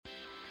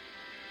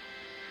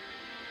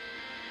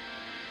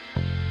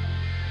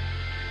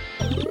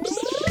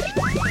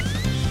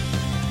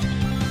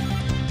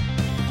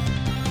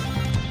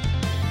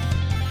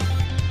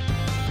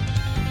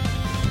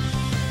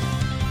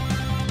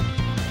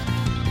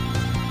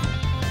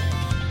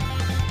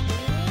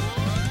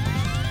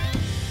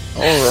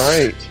All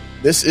right.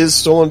 This is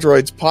Stolen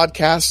Droids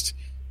podcast.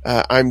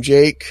 I'm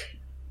Jake.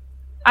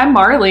 I'm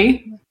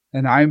Marley.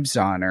 And I'm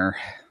Zoner.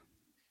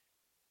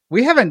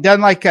 We haven't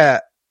done like an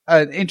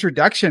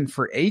introduction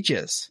for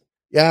ages.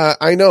 Yeah,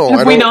 I know.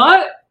 Have we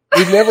not?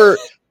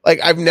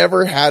 I've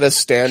never had a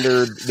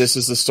standard, this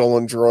is the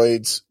Stolen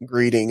Droids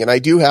greeting. And I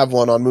do have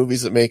one on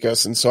Movies That Make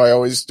Us. And so I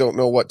always don't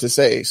know what to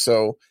say.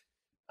 So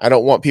I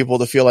don't want people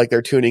to feel like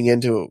they're tuning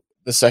into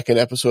the second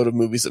episode of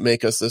Movies That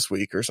Make Us this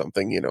week or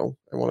something,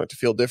 I want it to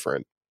feel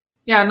different.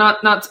 Yeah,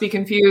 not to be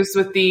confused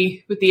with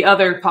the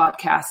other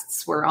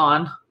podcasts we're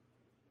on.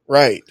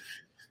 Right.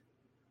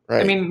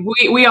 I mean,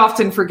 we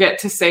often forget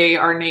to say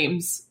our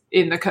names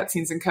in the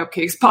Cutscenes and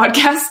Cupcakes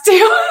podcast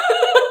too.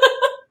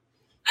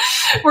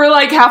 We're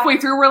like halfway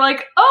through, we're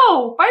like,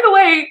 oh, by the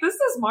way, this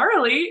is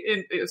Marley.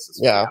 And it's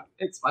just,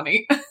 it's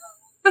funny.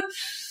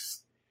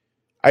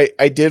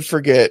 I did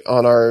forget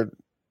on our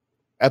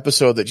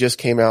episode that just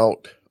came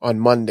out on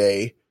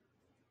Monday,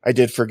 I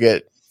did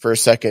forget for a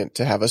second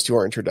to have us do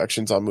our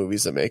introductions on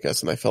Movies That Make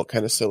Us, and I felt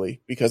kind of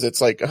silly because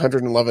it's like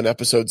 111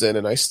 episodes in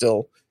and I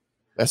still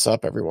mess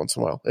up every once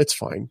in a while. It's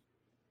fine.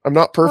 I'm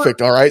not perfect,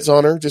 all right,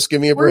 Zoner? Just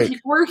give me a break.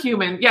 We're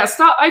human. Yeah,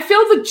 stop. I feel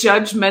the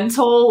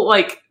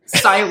judgmental,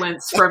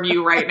 silence from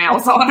you right now,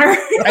 Zoner.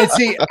 And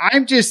see,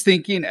 I'm just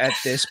thinking at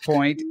this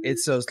point,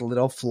 it's those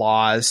little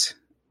flaws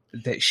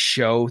that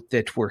show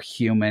that we're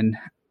human,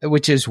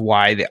 which is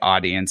why the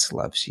audience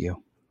loves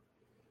you.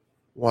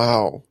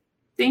 Wow.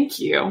 Thank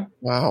you.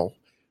 Wow.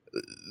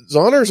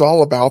 Zoner's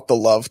all about the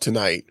love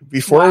tonight.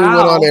 Before we went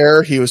on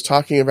air, he was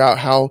talking about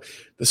how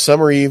the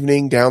summer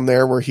evening down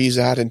there where he's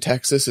at in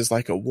Texas is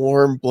like a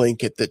warm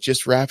blanket that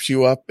just wraps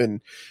you up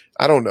and,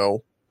 I don't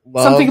know,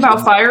 love. Something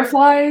about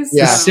fireflies?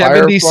 Yeah,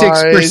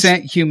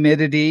 76%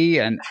 humidity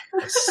and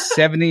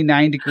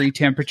 79-degree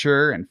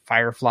temperature and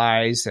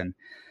fireflies. And,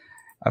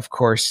 of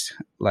course,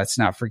 let's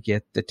not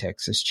forget the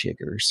Texas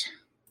chiggers.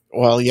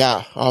 Well,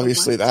 yeah,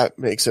 obviously that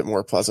makes it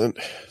more pleasant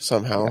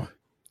somehow.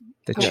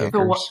 The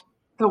chiggers.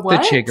 The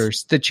what?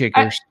 The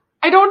chiggers.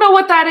 I don't know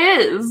what that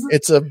is.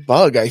 It's a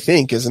bug, I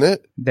think, isn't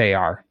it? They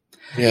are.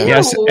 Yeah.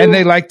 Yes, and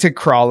they like to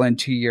crawl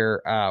into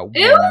your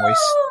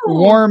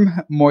warm,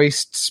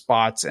 moist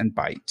spots and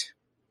bite.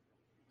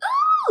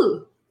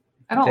 Ooh.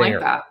 I don't like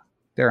that.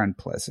 They're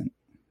unpleasant.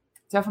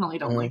 Definitely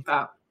don't like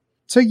that.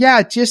 So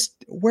yeah,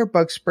 just wear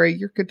bug spray.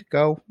 You're good to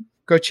go.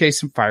 Go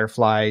chase some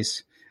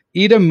fireflies.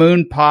 Eat a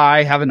moon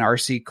pie. Have an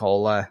RC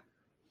Cola.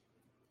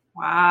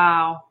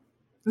 Wow.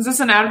 Is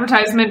this an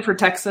advertisement for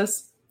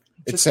Texas?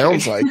 It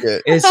sounds like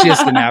it. It's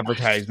just an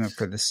advertisement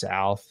for the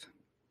South.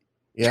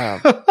 Yeah.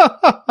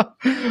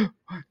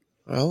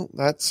 Well,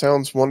 that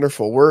sounds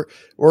wonderful.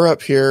 We're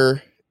up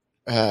here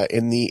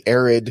in the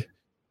arid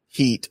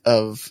heat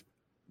of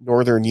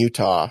northern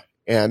Utah,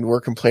 and we're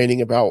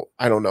complaining about,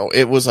 I don't know,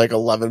 it was like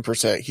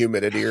 11%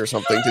 humidity or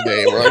something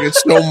today. We're like,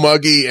 it's so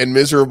muggy and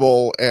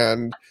miserable,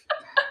 and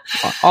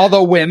all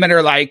the women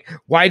are like,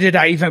 why did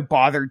I even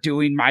bother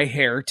doing my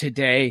hair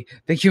today?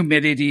 The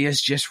humidity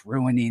is just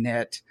ruining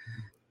it.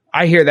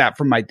 I hear that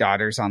from my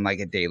daughters on like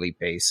a daily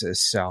basis.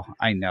 So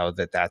I know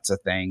that that's a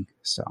thing.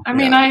 So, I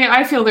mean,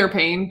 I feel their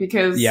pain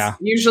because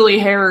usually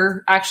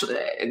hair, actually,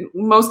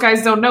 most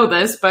guys don't know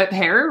this, but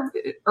hair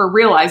or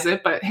realize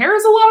it, but hair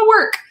is a lot of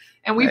work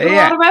and we put a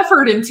lot of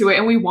effort into it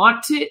and we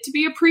want it to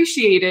be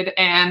appreciated.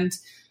 And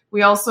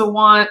we also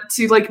want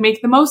to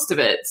make the most of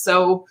it.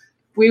 So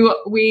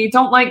we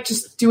don't like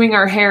just doing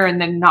our hair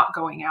and then not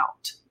going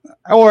out.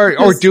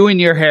 Or doing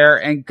your hair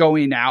and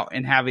going out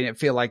and having it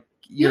feel like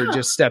you're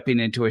just stepping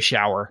into a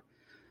shower.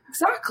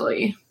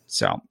 Exactly.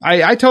 So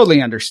I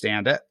totally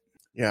understand it.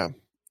 Yeah.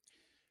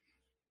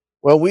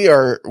 Well,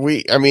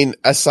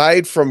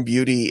 aside from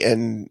beauty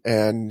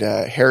and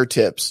hair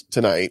tips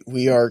tonight,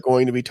 we are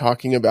going to be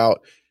talking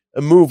about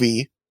a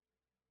movie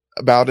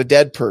about a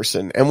dead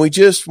person. And we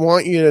just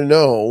want you to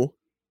know,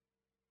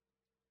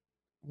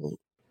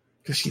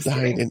 because she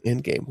died in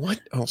Endgame. What?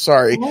 Oh,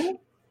 sorry. What?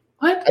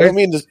 I don't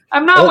mean to.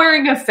 I'm not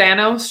wearing a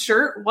Thanos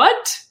shirt.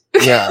 What?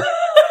 Yeah.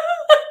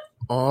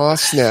 Aw,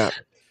 snap.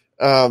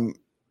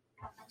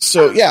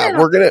 So yeah,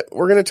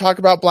 we're gonna talk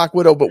about Black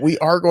Widow, but we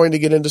are going to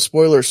get into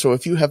spoilers. So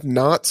if you have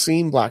not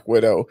seen Black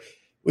Widow,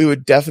 we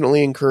would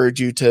definitely encourage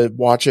you to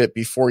watch it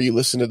before you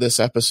listen to this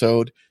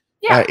episode.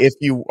 Yeah. If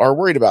you are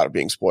worried about it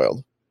being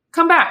spoiled,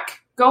 come back,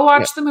 go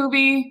watch the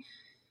movie.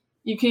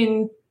 You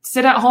can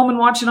sit at home and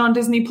watch it on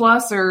Disney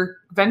Plus, or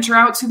venture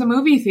out to the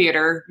movie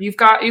theater. You've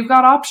got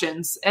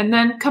options, and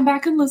then come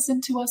back and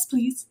listen to us,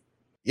 please.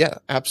 Yeah,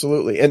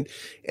 absolutely.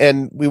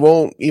 And we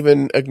won't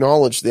even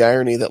acknowledge the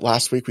irony that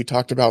last week we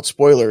talked about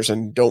spoilers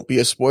and don't be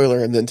a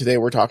spoiler. And then today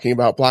we're talking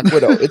about Black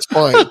Widow. It's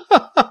fine.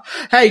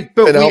 Hey,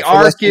 but we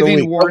are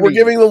giving warning. We're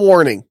giving the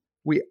warning.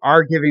 We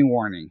are giving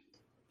warning.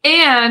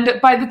 And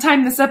by the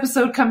time this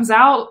episode comes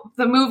out,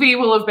 the movie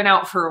will have been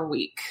out for a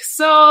week.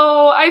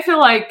 So I feel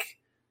like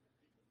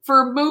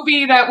for a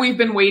movie that we've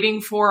been waiting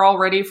for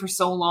already for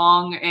so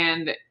long,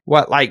 and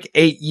what, like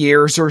 8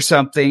 years or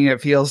something,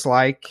 it feels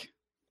like?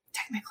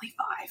 Technically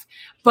 5.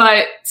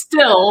 But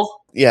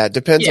still. Yeah, it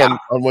depends on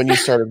when you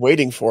started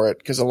waiting for it,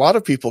 because a lot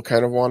of people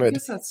kind of wanted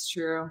that's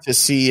true. to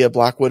see a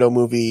Black Widow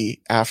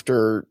movie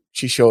after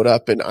she showed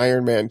up in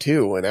Iron Man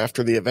 2 and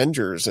after the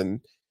Avengers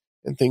and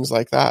things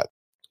like that.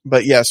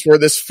 But yes, where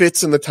this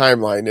fits in the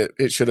timeline,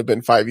 it should have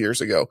been 5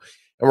 years ago.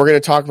 And we're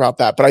going to talk about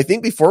that. But I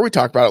think before we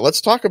talk about it,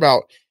 let's talk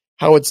about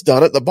how it's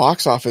done at the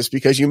box office,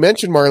 because you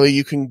mentioned, Marley,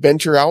 you can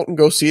venture out and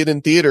go see it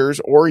in theaters,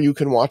 or you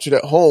can watch it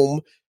at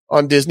home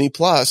on Disney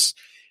Plus.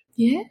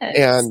 Yes.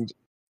 And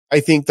I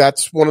think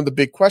that's one of the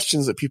big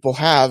questions that people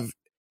have.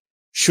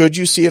 Should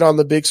you see it on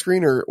the big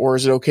screen, or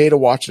is it okay to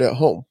watch it at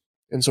home?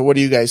 And so what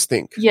do you guys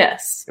think?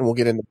 Yes. And we'll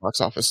get into box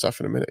office stuff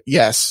in a minute.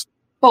 Yes.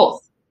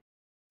 Both.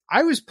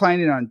 I was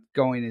planning on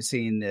going and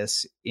seeing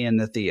this in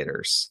the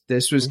theaters.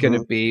 This was going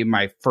to be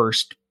my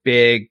first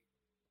big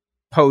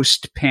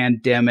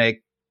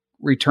post-pandemic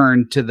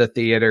return to the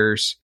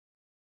theaters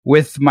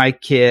with my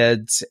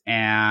kids.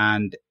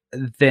 And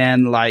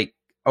then like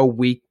a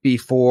week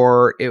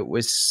before it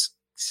was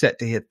set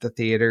to hit the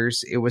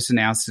theaters, it was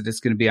announced that it's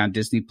going to be on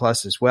Disney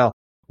Plus as well,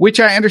 which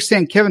I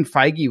understand Kevin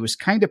Feige was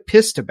kind of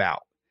pissed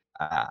about.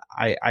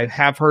 I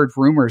have heard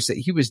rumors that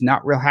he was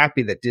not real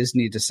happy that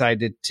Disney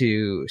decided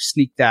to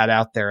sneak that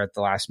out there at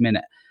the last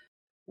minute.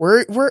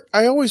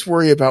 I always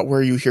worry about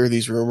where you hear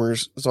these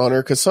rumors, Zoner,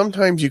 because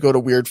sometimes you go to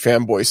weird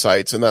fanboy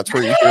sites and that's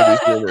where you hear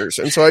these rumors.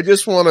 And so I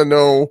just want to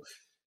know.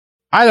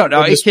 I don't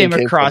know. It came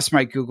across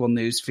my Google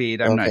News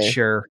feed. I'm not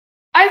sure.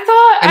 I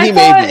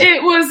thought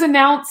it was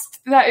announced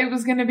that it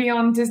was going to be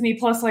on Disney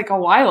Plus like a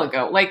while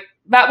ago. Like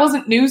that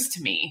wasn't news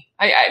to me.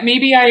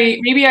 Maybe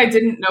I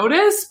didn't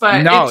notice,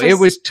 but no, it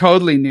was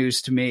totally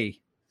news to me.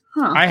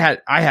 Huh.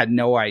 I had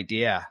no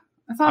idea.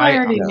 I thought I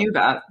already knew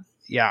that.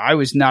 Yeah, I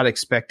was not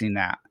expecting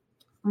that.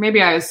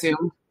 Maybe I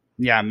assumed.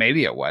 Yeah,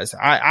 maybe it was.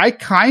 I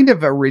kind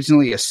of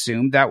originally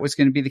assumed that was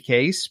going to be the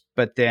case,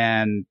 but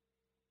then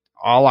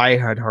all I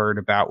had heard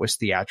about was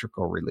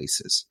theatrical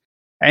releases.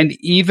 And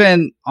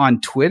even on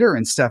Twitter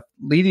and stuff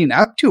leading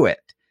up to it,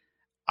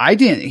 I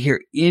didn't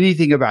hear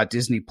anything about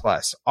Disney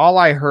Plus. All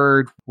I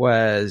heard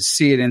was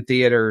see it in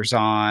theaters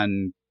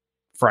on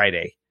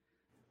Friday,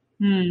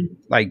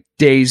 like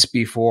days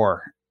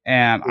before.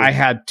 And I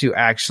had to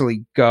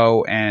actually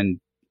go and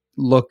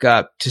look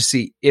up to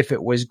see if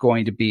it was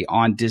going to be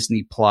on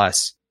Disney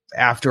Plus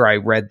after I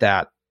read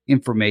that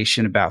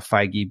information about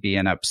Feige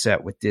being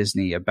upset with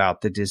Disney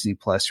about the Disney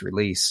Plus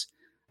release.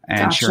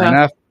 And sure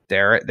enough,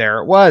 there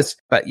it was.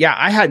 But yeah,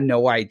 I had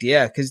no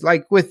idea, because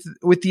like with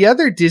the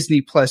other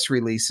Disney Plus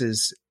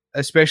releases,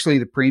 especially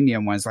the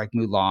premium ones like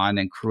Mulan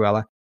and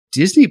Cruella,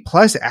 Disney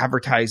Plus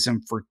advertised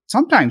them for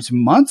sometimes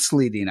months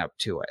leading up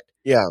to it.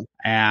 Yeah.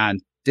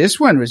 And this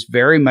one was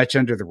very much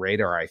under the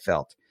radar, I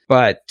felt.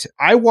 But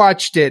I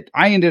watched it.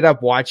 I ended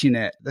up watching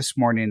it this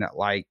morning at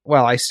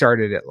I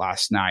started it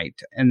last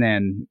night and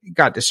then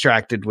got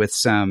distracted with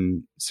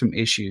some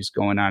issues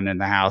going on in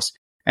the house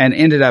and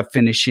ended up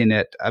finishing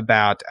it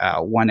about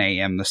 1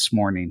 a.m. this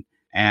morning.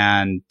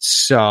 And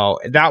so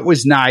that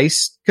was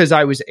nice because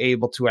I was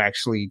able to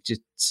actually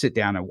just sit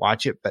down and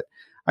watch it. But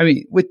I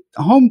mean, with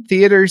home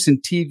theaters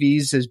and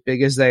TVs as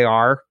big as they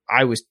are,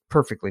 I was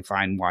perfectly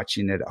fine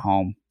watching it at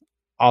home.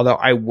 Although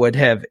I would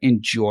have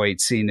enjoyed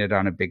seeing it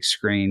on a big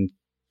screen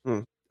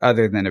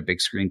other than a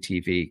big screen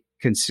TV,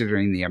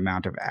 considering the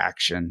amount of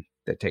action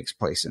that takes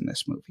place in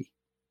this movie.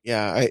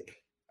 Yeah,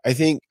 I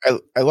think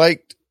I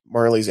liked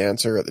Marley's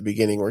answer at the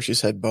beginning where she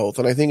said both.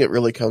 And I think it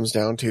really comes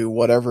down to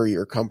whatever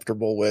you're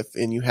comfortable with.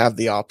 And you have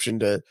the option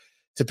to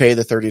pay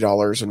the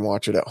 $30 and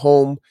watch it at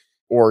home,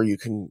 or you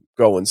can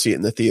go and see it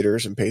in the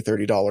theaters and pay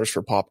 $30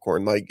 for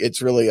popcorn. Like,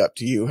 it's really up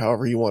to you,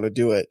 however you want to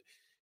do it.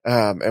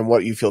 And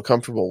what you feel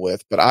comfortable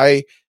with. But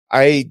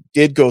I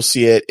did go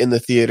see it in the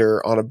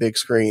theater on a big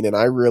screen and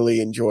I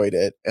really enjoyed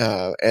it.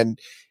 And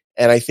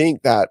I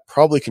think that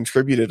probably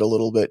contributed a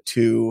little bit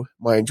to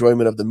my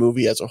enjoyment of the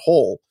movie as a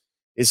whole,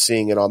 is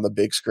seeing it on the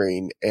big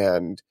screen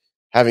and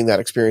having that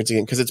experience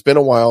again. Cause it's been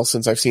a while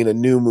since I've seen a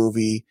new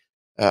movie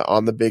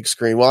on the big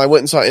screen. Well, I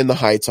went and saw In the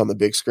Heights on the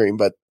big screen,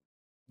 but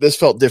this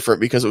felt different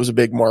because it was a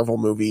big Marvel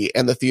movie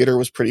and the theater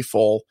was pretty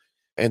full.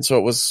 And so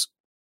it was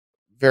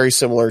very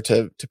similar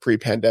to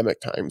pre-pandemic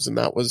times. And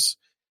that was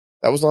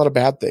not a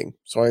bad thing.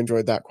 So I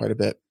enjoyed that quite a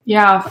bit.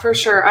 Yeah, for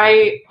sure.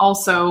 I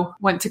also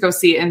went to go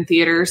see it in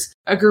theaters.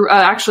 A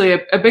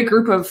big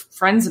group of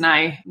friends and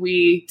I,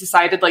 we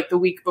decided like the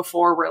week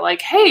before, we're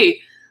like, hey,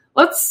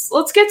 let's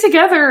get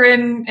together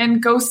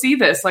and go see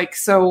this. Like,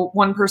 so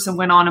one person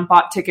went on and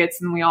bought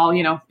tickets and we all,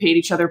 paid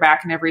each other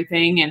back and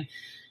everything.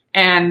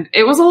 And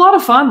it was a lot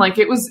of fun. Like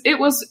it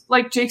was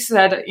like Jake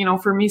said,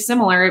 for me,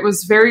 similar. It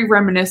was very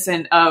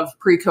reminiscent of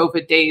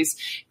pre-COVID days,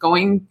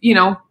 going,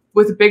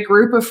 with a big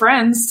group of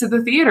friends to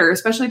the theater,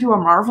 especially to a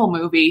Marvel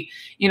movie.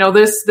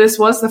 This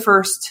was the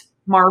first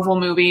Marvel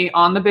movie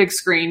on the big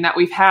screen that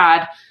we've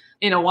had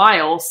in a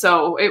while.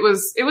 So it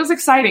was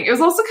exciting. It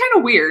was also kind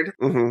of weird,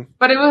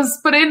 but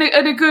in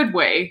a good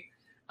way.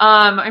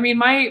 I mean,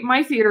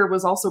 my theater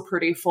was also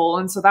pretty full.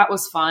 And so that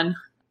was fun.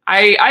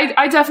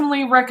 I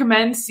definitely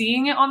recommend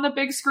seeing it on the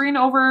big screen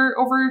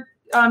over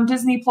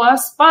Disney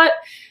Plus. But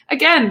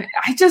again,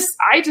 I just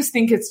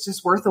think it's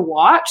just worth a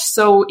watch.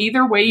 So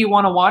either way you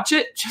want to watch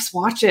it, just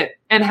watch it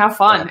and have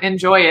fun,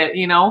 enjoy it.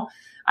 You know,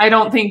 I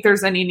don't think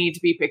there's any need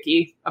to be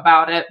picky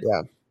about it.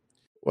 Yeah.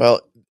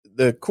 Well,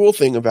 the cool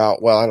thing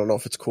about, I don't know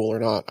if it's cool or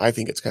not. I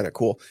think it's kind of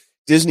cool.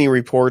 Disney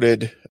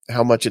reported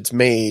how much it's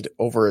made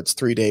over its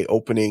 3-day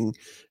opening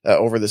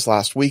over this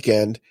last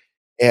weekend.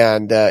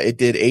 And it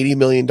did $80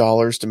 million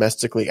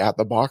domestically at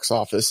the box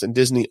office. And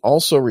Disney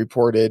also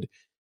reported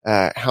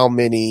how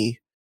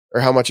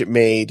much it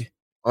made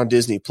on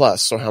Disney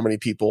Plus. So how many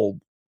people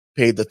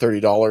paid the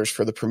 $30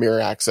 for the premiere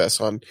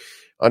access on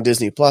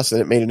Disney Plus,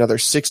 and it made another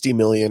 $60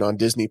 million on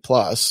Disney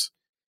Plus.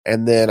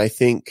 And then I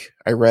think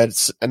I read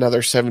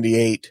another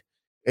 78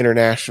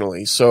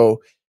 internationally.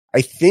 So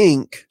I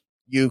think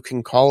you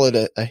can call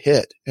it a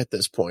hit at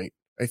this point.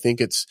 I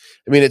think it's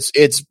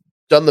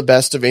done the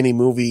best of any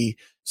movie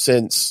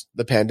since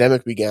the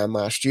pandemic began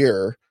last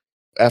year.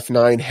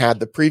 F9 had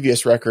the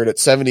previous record at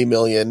 70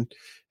 million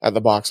at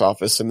the box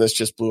office, and this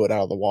just blew it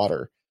out of the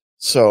water.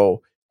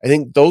 So I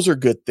think those are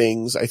good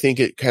things. I think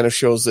it kind of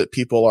shows that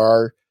people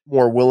are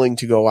more willing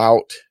to go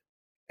out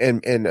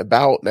and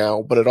about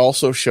now, but it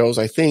also shows,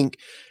 I think,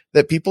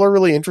 that people are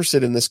really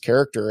interested in this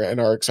character and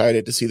are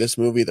excited to see this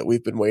movie that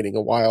we've been waiting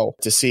a while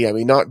to see. I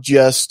mean, not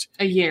just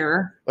a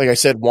year, like I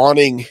said,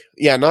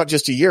 not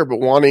just a year, but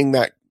wanting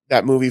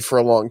that movie for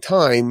a long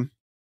time.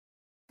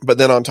 But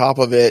then on top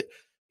of it,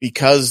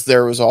 because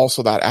there was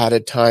also that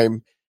added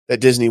time that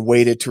Disney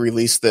waited to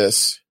release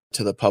this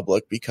to the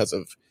public because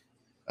of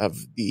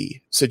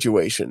the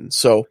situation.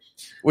 So,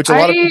 which a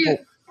lot of people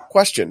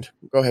questioned.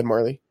 Go ahead,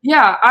 Marley.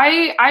 Yeah,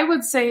 I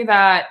would say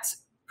that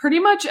pretty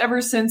much ever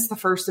since the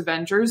first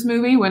Avengers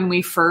movie, when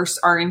we first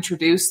are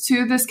introduced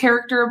to this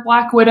character of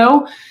Black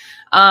Widow,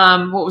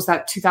 what was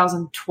that,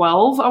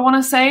 2012, I want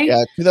to say?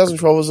 Yeah,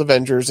 2012 was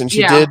Avengers, and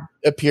she did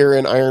appear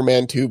in Iron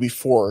Man 2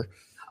 before.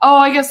 Oh,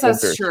 I guess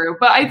that's true.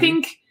 But I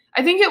think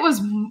it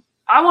was,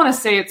 I want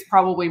to say it's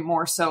probably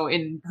more so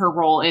in her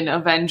role in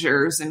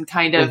Avengers and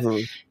kind of,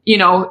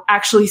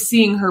 actually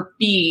seeing her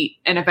be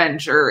an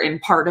Avenger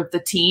and part of the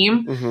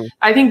team. Mm-hmm.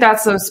 I think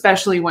that's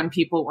especially when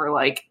people were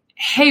like,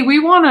 hey, we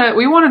want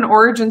an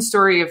origin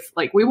story of,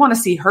 like, we want to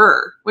see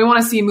her. We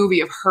want to see a movie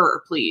of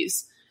her,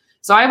 please.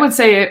 So I would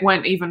say it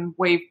went even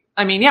way,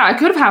 I mean, yeah, it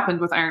could have happened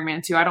with Iron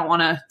Man 2. I don't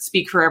want to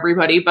speak for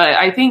everybody, but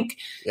I think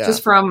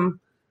just from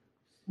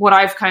what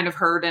I've kind of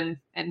heard and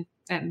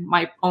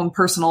my own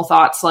personal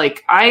thoughts,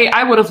 like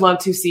I would have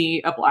loved to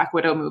see a Black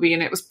Widow movie,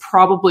 and it was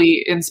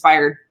probably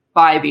inspired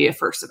by the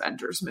first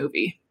Avengers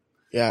movie.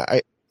 Yeah.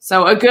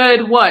 So a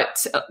good,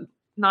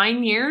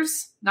 9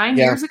 years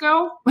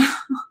ago?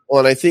 Well,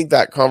 and I think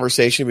that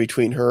conversation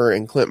between her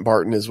and Clint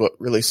Barton is what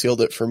really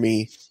sealed it for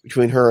me,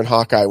 between her and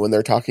Hawkeye, when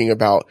they're talking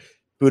about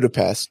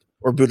Budapest.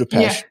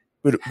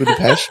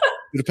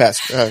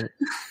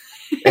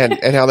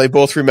 And how they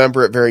both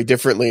remember it very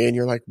differently. And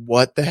you're like,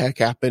 what the heck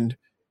happened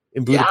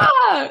in Budapest?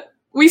 Yeah,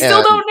 we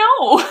still don't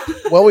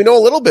know. Well, we know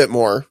a little bit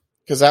more,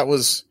 because that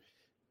was,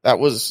 I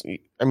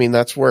mean,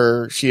 that's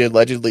where she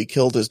allegedly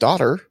killed his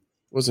daughter,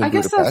 was in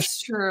Budapest. I guess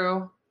that's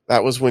true.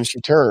 That was when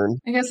she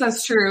turned. I guess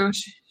that's true.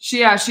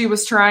 She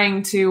was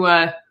trying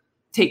to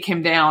take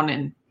him down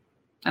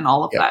and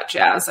all of that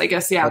jazz. I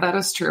guess, that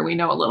is true. We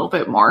know a little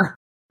bit more.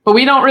 But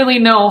we don't really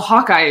know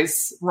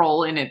Hawkeye's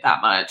role in it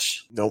that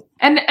much. Nope.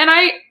 And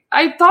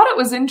I thought it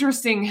was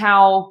interesting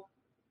how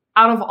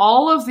out of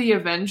all of the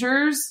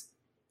Avengers,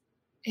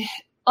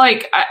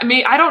 like, I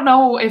mean, I don't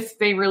know if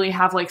they really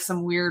have like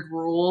some weird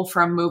rule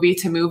from movie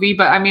to movie,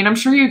 but I mean, I'm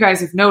sure you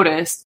guys have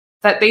noticed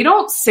that they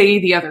don't say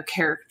the other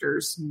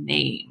characters'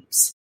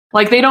 names.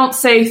 Like, they don't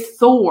say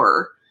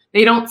Thor.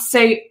 They don't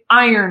say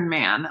Iron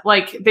Man.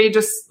 Like, they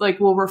just like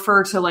will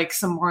refer to like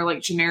some more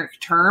like generic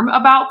term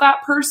about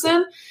that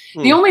person.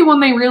 The only one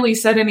they really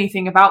said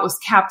anything about was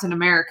Captain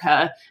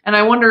America. And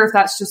I wonder if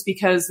that's just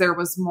because there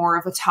was more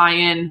of a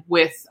tie-in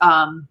with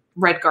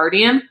Red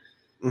Guardian.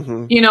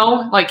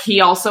 Mm-hmm. Like he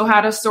also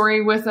had a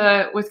story with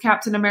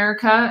Captain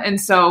America. And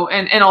so,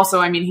 and also,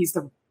 I mean, he's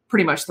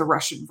pretty much the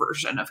Russian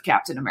version of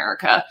Captain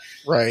America.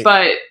 Right.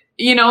 But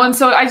and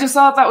so I just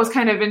thought that was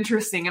kind of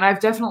interesting. And I've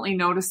definitely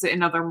noticed it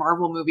in other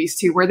Marvel movies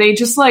too, where they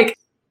just like,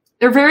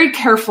 they're very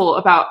careful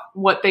about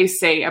what they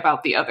say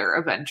about the other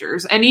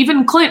Avengers. And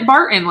even Clint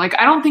Barton, like,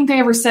 I don't think they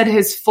ever said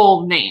his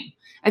full name.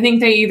 I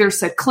think they either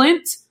said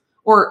Clint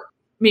or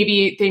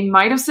maybe they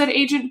might have said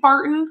Agent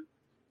Barton.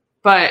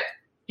 But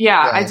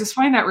I just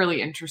find that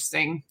really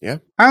interesting. Yeah.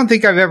 I don't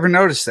think I've ever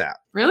noticed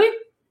that. Really?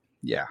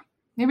 Yeah.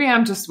 Maybe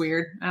I'm just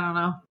weird. I don't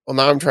know. Well,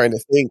 now I'm trying to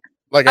think.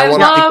 Like, I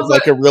want to think of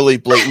like a really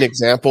blatant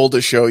example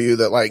to show you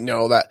that, like,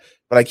 no, that,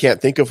 but I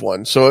can't think of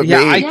one. So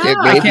I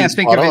can't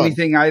think of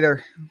anything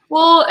either.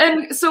 Well,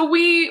 and so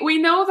we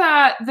know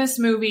that this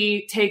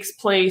movie takes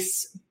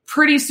place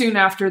pretty soon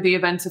after the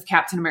events of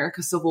Captain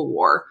America: Civil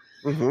War.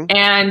 Mm-hmm.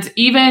 And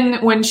even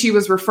when she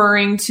was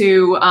referring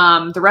to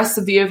the rest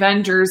of the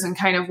Avengers and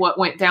kind of what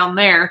went down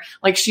there,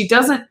 like, she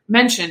doesn't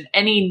mention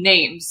any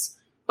names,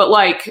 but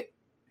like,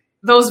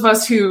 those of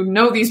us who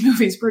know these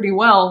movies pretty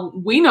well,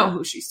 we know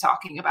who she's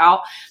talking about.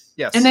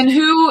 Yes. And then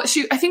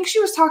I think she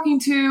was talking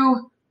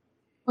to,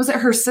 was it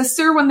her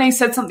sister when they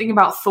said something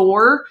about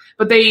Thor,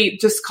 but they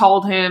just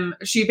called him,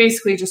 she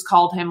basically just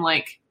called him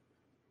like,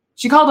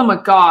 she called him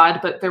a god,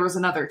 but there was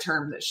another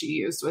term that she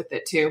used with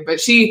it too.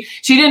 But she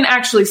didn't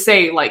actually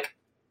say like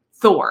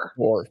Thor.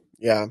 Thor,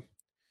 yeah.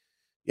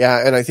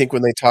 Yeah, and I think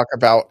when they talk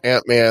about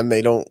Ant-Man,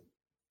 they don't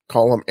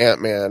call him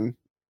Ant-Man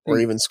or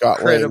even Scott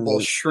Lang. Incredible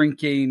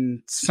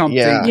shrinking something.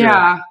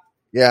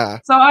 Yeah.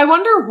 So I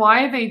wonder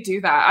why they do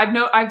that.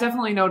 I've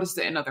definitely noticed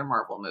it in other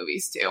Marvel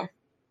movies too.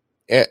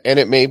 And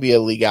it may be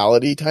a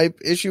legality type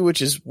issue,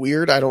 which is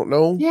weird. I don't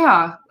know.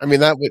 Yeah. I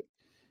mean,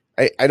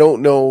 I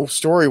don't know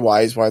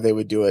story-wise why they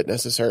would do it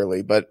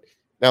necessarily, but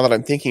now that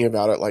I'm thinking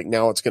about it, like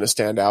now it's going to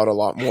stand out a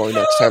lot more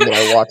next time that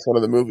I watch one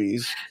of the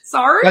movies.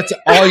 Sorry? That's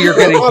all you're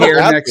going to hear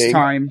next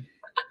time.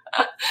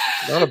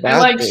 Not a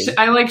bad thing.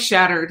 I like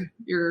shattered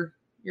your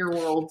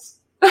worlds.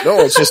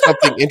 No, it's just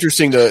something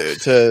interesting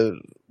to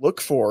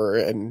look for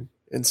and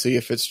see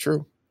if it's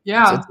true.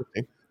 Yeah.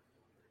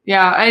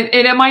 Yeah,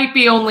 it might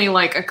be only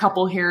like a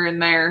couple here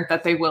and there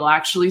that they will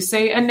actually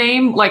say a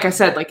name. Like I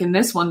said, like in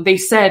this one, they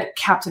said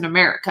Captain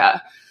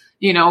America,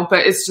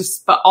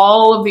 but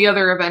all of the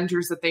other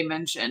Avengers that they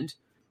mentioned,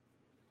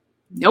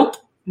 nope,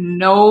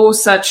 no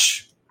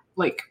such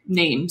like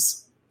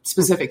names,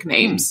 specific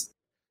names.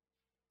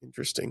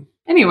 Interesting.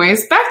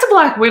 Anyways, back to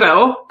Black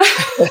Widow.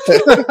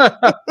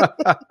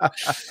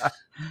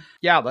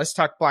 Yeah, let's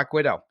talk Black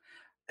Widow.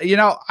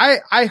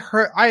 I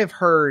have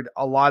heard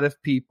a lot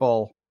of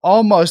people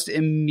almost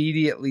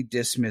immediately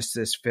dismiss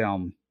this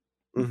film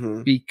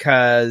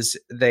because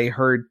they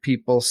heard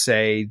people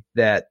say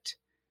that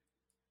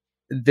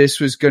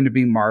this was going to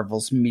be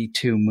Marvel's Me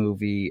Too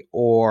movie,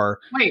 or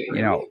wait,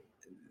 really?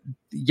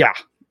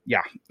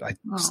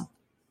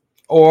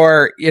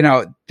 Or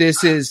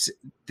this is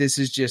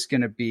just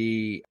going to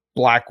be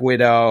Black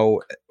Widow.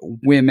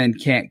 Women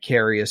can't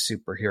carry a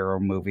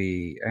superhero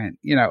movie, and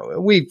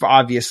we've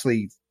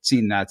obviously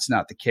seen that's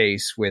not the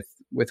case with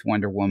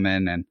Wonder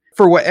Woman, and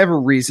for whatever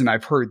reason,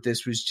 I've heard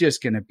this was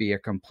just going to be a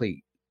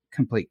complete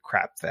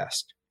crap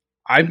fest.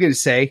 I'm going to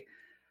say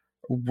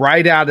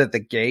right out of the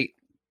gate,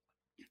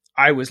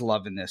 I was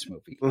loving this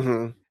movie.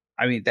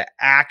 I mean, the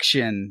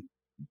action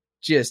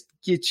just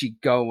gets you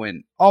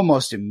going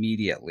almost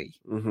immediately.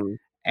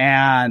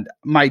 And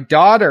my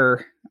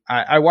daughter,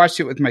 I watched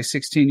it with my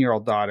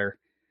 16-year-old daughter.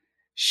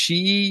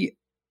 She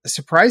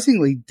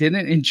surprisingly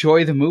didn't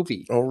enjoy the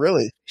movie. Oh,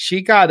 really?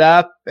 She got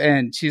up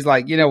and she's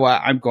like, you know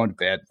what? I'm going to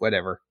bed,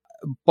 whatever.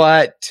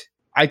 But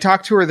I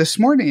talked to her this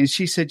morning and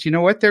she said, you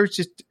know what? There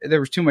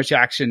was too much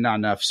action, not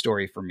enough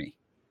story for me.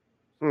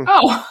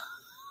 Oh.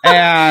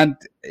 And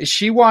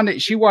she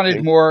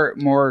wanted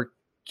more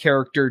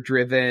character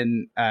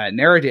driven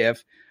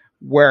narrative.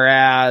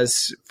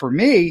 Whereas for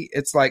me,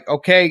 it's like,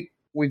 okay,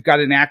 we've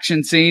got an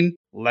action scene.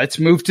 Let's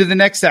move to the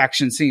next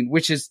action scene,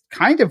 which is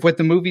kind of what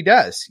the movie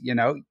does.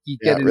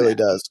 It really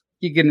does.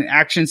 You get an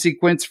action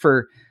sequence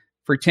for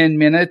 10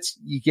 minutes.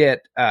 You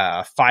get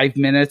 5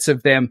 minutes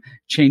of them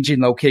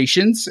changing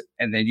locations,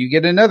 and then you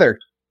get another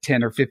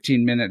 10 or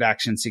 15 minute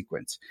action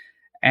sequence.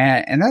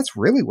 And that's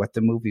really what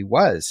the movie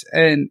was.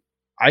 And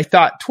I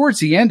thought towards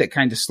the end, it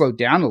kind of slowed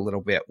down a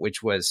little bit,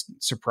 which was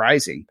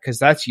surprising because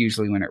that's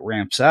usually when it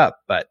ramps up.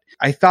 But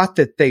I thought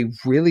that they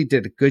really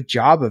did a good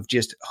job of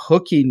just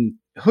hooking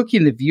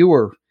the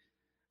viewer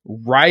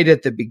right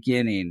at the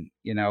beginning,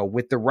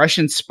 with the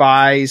Russian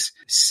spies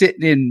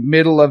sitting in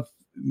middle of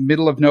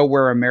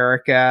nowhere,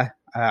 America.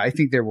 I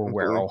think they were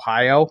where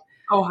Ohio,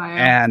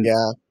 and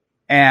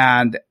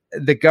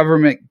the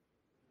government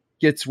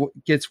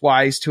gets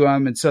wise to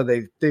them, and so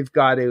they've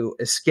got to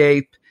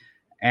escape.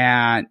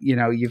 And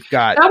you've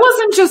got that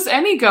wasn't just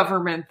any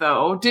government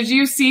though. Did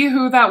you see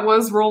who that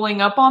was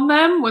rolling up on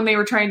them when they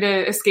were trying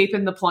to escape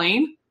in the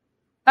plane?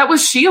 That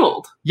was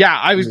S.H.I.E.L.D. Yeah,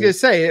 I was going to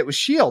say it was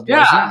S.H.I.E.L.D.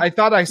 Wasn't it? I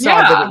thought I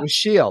saw that it was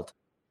S.H.I.E.L.D.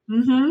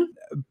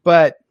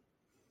 But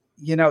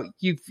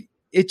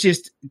it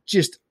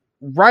just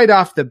right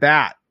off the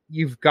bat,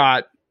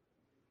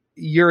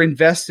 you're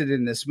invested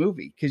in this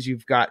movie because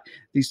you've got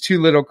these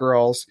two little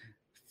girls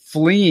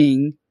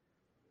fleeing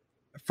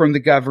from the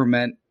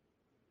government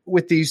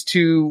with these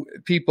two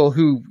people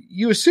who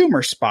you assume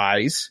are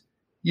spies.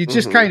 You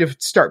just kind of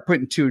start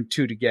putting two and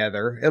two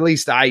together. At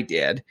least I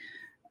did.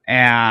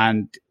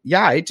 And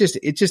yeah, it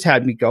just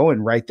had me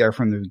going right there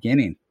from the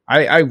beginning.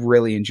 I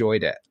really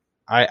enjoyed it.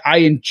 I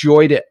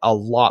enjoyed it a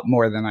lot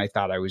more than I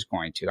thought I was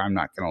going to. I'm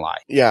not going to lie.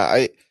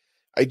 Yeah,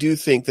 I do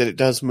think that it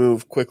does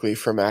move quickly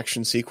from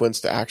action sequence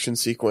to action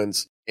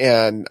sequence.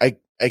 And I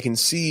can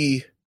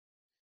see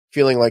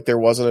feeling like there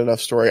wasn't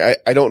enough story.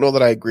 I don't know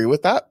that I agree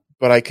with that,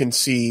 but I can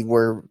see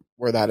where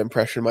that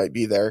impression might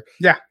be there.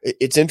 Yeah.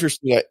 It's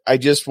interesting. I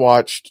just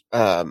watched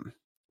The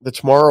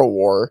Tomorrow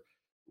War,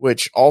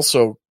 which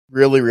also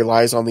really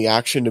relies on the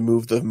action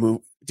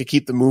to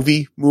keep the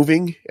movie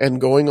moving and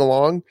going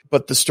along.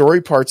 But the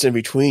story parts in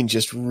between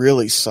just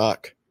really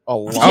suck a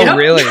lot. Oh,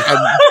 really?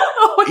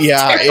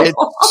 Yeah, it's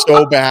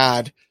so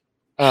bad.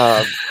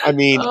 I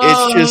mean,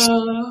 it's just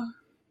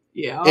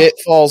Yeah. It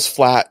falls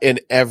flat in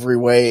every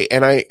way.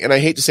 And I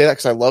hate to say that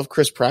because I love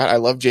Chris Pratt. I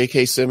love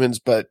J.K. Simmons,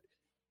 but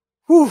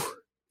whew,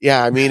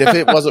 yeah, I mean, if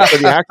it wasn't for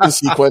the action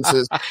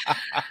sequences,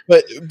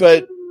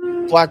 but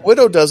Black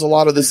Widow does a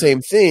lot of the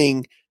same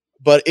thing,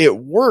 but it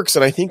works.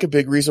 And I think a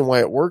big reason why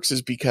it works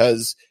is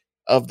because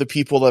of the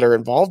people that are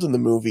involved in the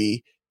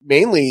movie,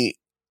 mainly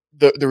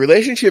the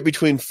relationship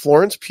between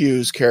Florence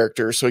Pugh's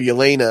character, so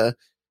Yelena,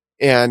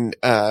 and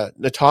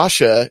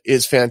Natasha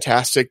is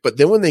fantastic. But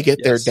then when they get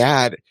their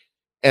dad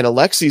and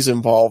Alexi's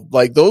involved,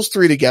 like those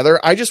three together,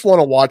 I just want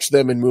to watch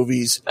them in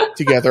movies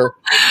together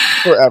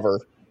forever.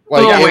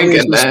 Like, oh my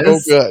goodness, so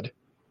good.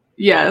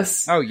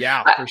 Yes. Oh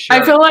yeah, for sure.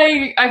 I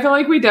feel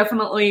like we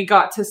definitely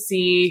got to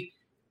see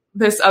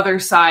this other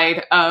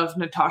side of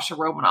Natasha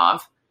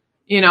Romanoff,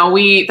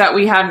 that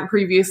we hadn't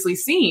previously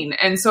seen.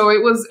 And so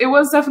it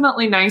was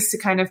definitely nice to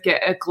kind of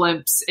get a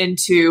glimpse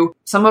into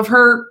some of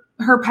her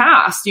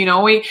past.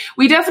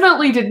 We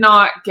definitely did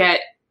not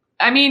get,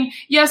 I mean,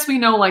 yes, we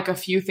know like a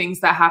few things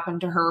that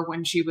happened to her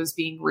when she was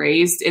being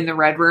raised in the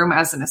Red Room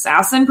as an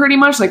assassin, pretty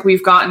much. Like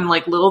we've gotten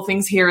like little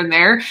things here and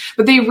there,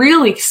 but they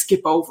really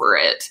skip over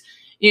it.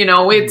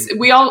 All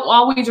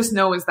we just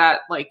know is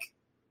that like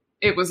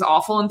it was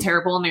awful and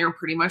terrible and they were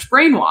pretty much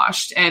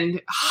brainwashed and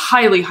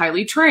highly,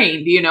 highly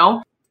trained,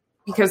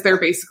 because they're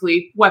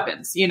basically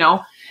weapons,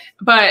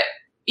 but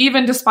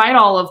even despite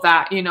all of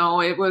that,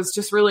 it was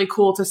just really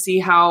cool to see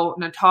how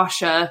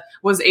Natasha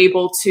was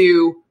able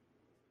to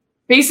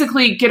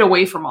basically get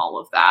away from all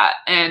of that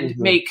and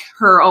make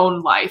her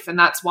own life. And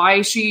that's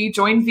why she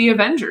joined the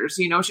Avengers,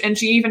 and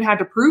she even had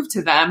to prove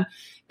to them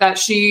that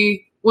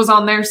she was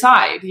on their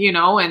side,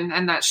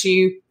 and that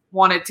she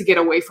wanted to get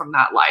away from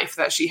that life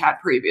that she had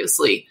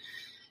previously.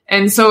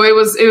 And so it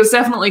was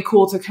definitely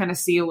cool to kind of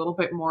see a little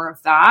bit more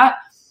of that,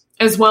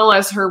 as well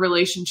as her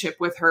relationship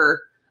with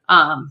her,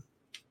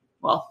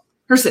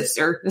 her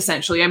sister,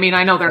 essentially. I mean,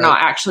 I know they're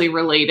not actually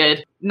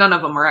related. None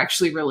of them are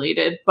actually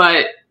related,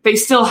 but they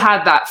still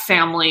had that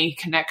family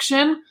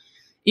connection,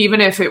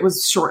 even if it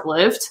was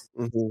short-lived.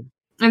 Mm-hmm.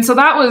 And so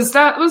that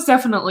was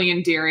definitely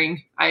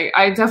endearing.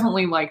 I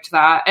definitely liked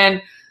that.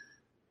 And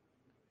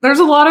there's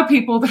a lot of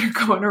people that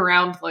are going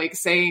around like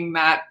saying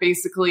that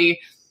basically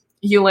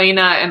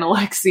Yelena and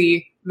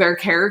Alexei, their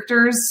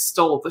characters,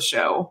 stole the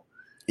show.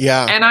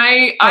 Yeah. And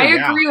I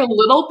agree a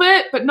little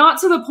bit, but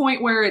not to the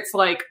point where it's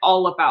like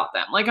all about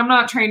them. Like, I'm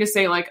not trying to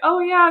say like,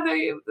 oh yeah,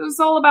 it was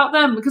all about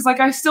them, because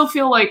like, I still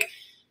feel like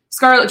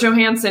Scarlett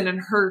Johansson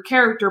and her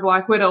character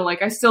Black Widow,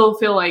 like I still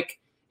feel like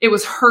it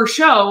was her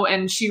show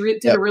and she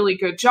did a really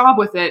good job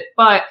with it.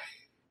 But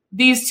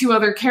these two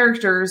other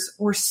characters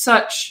were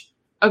such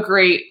a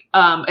great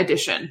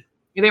addition.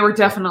 They were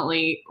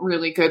definitely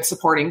really good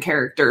supporting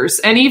characters.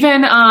 And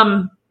even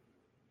what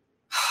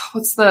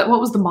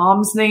was the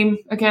mom's name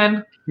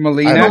again?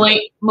 Melina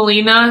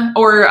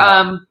or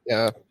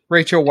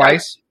Rachel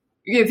Weisz.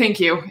 Yeah,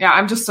 thank you. Yeah,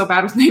 I'm just so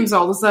bad with names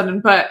all of a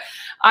sudden. But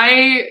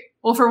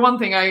for one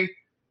thing,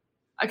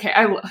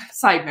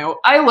 side note,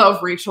 I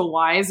love Rachel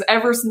Weisz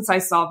ever since I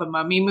saw the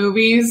Mummy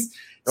movies.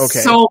 Okay.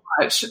 So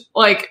much.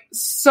 Like,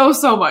 so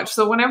much.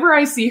 So whenever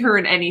I see her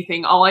in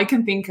anything, all I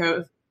can think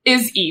of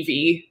is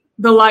Evie,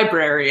 the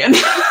librarian.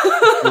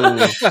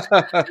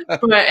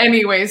 But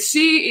anyways,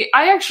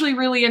 I actually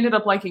really ended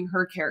up liking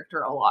her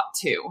character a lot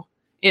too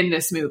in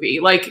this movie.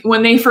 Like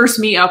when they first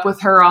meet up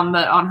with her on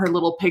her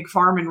little pig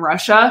farm in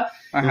Russia,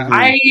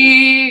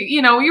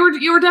 you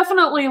were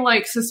definitely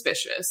like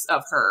suspicious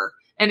of her.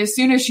 And as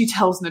soon as she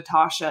tells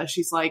Natasha,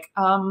 she's like,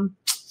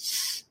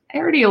 I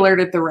already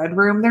alerted the Red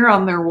Room. They're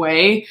on their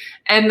way.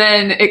 And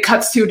then it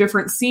cuts to a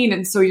different scene.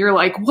 And so you're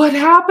like, what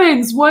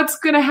happens? What's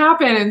going to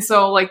happen? And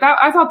so like that,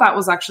 I thought that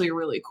was actually a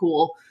really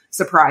cool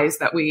surprise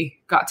that we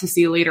got to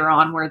see later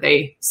on where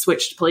they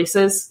switched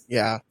places.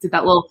 Yeah. Did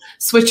that little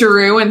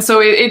switcheroo. And so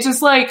it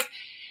just like,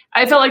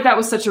 I felt like that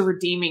was such a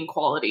redeeming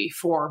quality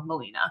for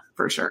Melina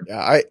for sure.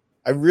 Yeah.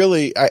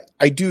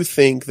 I do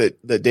think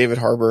that David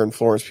Harbour and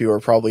Florence Pugh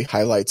are probably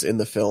highlights in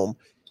the film.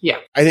 Yeah.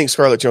 I think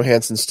Scarlett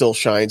Johansson still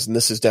shines, and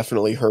this is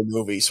definitely her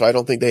movie. So I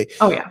don't think they...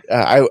 Oh, yeah.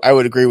 I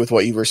would agree with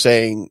what you were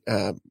saying,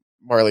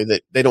 Marley,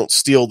 that they don't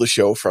steal the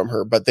show from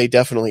her, but they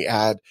definitely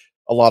add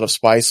a lot of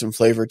spice and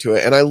flavor to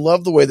it. And I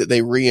love the way that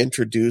they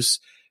reintroduce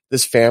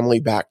this family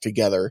back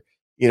together.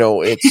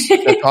 It's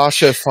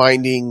Natasha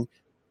finding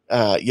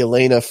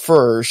Yelena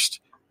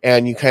first,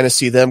 and you kind of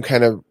see them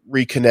kind of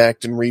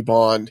reconnect and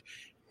rebond.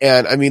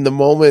 And I mean, the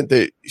moment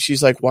that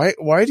she's like,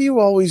 why do you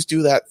always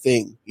do that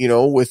thing,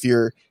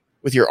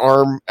 with your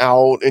arm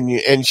out,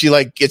 and she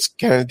like gets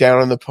kind of down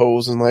on the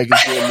pose and like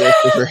is doing this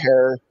with her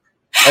hair.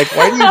 Like,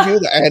 why do you do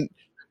that?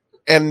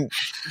 And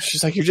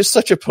she's like, you're just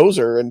such a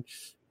poser. And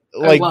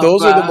like,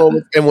 those are the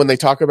moments. And when they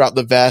talk about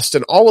the vest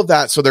and all of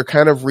that, so they're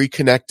kind of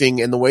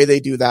reconnecting, and the way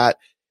they do that.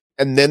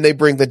 And then they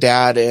bring the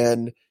dad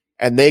in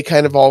and they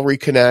kind of all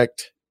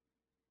reconnect,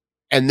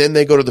 and then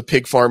they go to the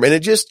pig farm. And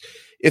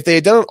if they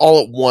had done it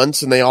all at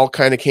once and they all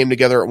kind of came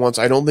together at once,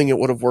 I don't think it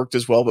would have worked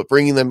as well, but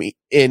bringing them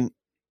in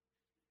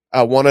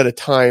one at a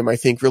time, I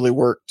think really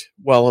worked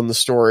well in the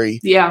story.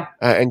 Yeah.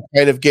 And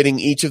kind of getting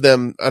each of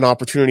them an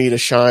opportunity to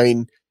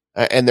shine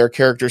and their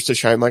characters to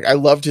shine. Like I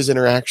loved his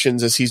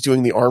interactions as he's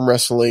doing the arm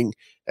wrestling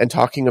and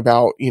talking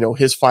about,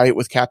 his fight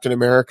with Captain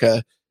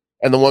America.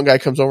 And the one guy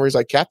comes over, he's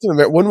like, Captain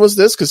America, when was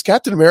this? Because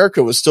Captain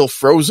America was still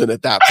frozen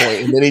at that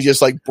point, and then he just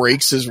like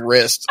breaks his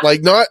wrist. Like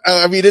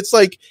it's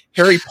like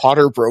Harry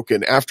Potter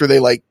broken after they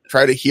like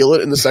try to heal it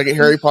in the second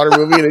Harry Potter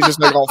movie, and it's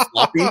just like all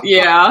floppy.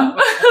 Yeah.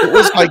 It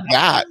was like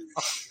that.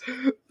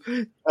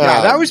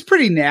 Yeah, that was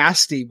pretty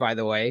nasty, by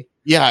the way.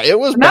 Yeah, it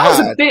was.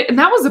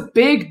 That was a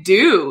big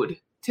dude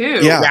too.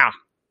 Yeah.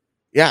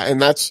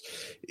 And that's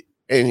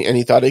and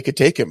he thought he could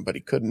take him, but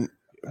he couldn't.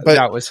 But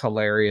that was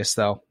hilarious,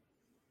 though.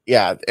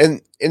 Yeah,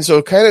 and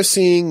so kind of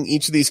seeing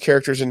each of these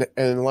characters and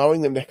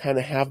allowing them to kind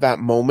of have that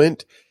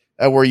moment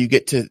where you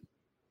get to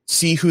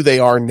see who they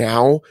are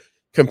now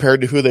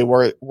compared to who they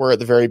were at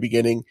the very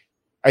beginning,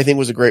 I think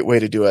was a great way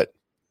to do it.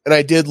 And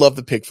I did love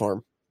the pig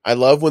farm. I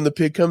love when the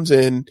pig comes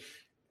in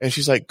and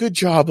she's like, "Good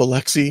job,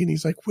 Alexi." And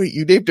he's like, "Wait,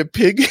 you named a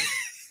pig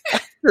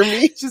after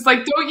me?" She's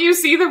like, "Don't you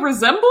see the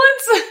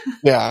resemblance?"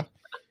 Yeah.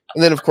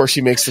 And then, of course,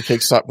 she makes the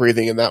pig stop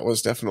breathing, and that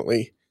was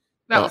definitely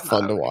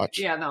fun to watch.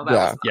 Yeah, no,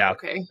 that was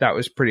okay. That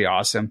was pretty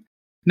awesome.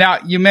 Now,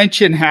 you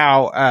mentioned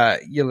how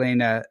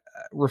Yelena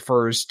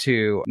refers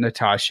to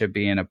Natasha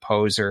being a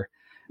poser.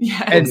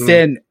 Yeah. And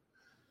then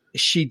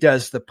she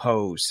does the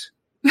pose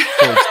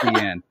towards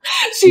the end.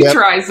 She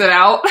tries it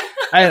out.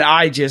 And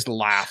I just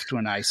laughed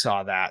when I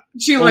saw that.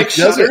 She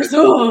shudders.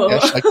 Yeah,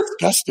 she's like,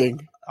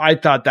 disgusting. I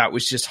thought that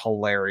was just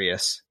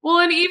hilarious. Well,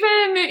 and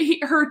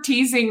even her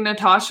teasing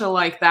Natasha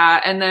like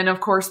that, and then of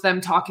course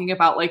them talking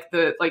about like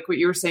what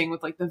you were saying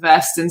with like the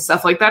vest and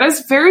stuff like that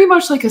is very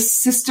much like a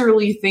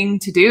sisterly thing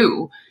to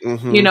do.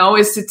 Mm-hmm.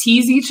 Is to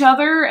tease each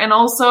other and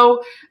also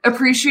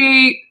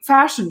appreciate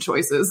fashion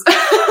choices.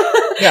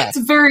 Yeah, it's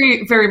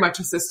very, very much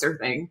a sister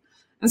thing,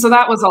 and so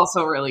that was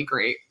also really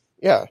great.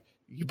 Yeah,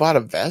 you bought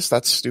a vest?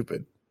 That's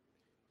stupid.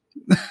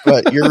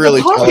 But you're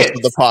really jealous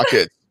of the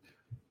pockets.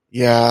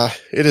 Yeah,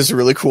 it is a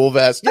really cool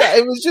vest. Yeah,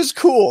 it was just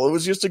cool. It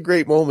was just a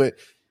great moment.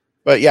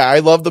 But yeah, I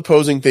love the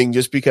posing thing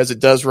just because it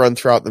does run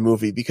throughout the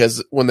movie,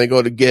 because when they go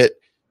to get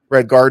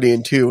Red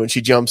Guardian 2 and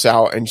she jumps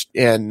out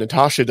and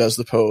Natasha does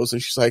the pose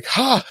and she's like,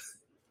 "Ha,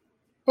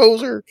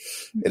 poser."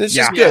 And it's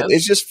just good.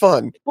 It's just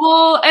fun.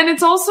 Well, and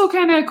it's also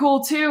kind of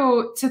cool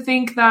too to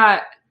think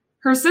that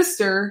her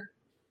sister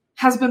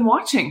has been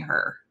watching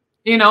her.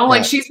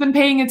 She's been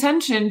paying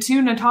attention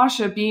to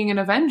Natasha being an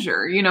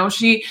Avenger.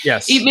 Maybe,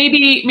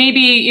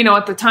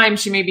 at the time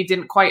she maybe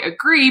didn't quite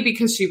agree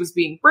because she was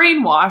being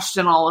brainwashed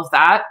and all of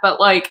that. But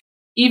like,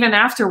 even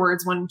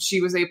afterwards, when she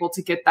was able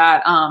to get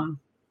that,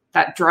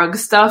 that drug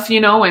stuff,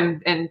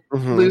 and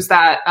lose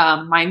that,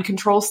 mind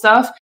control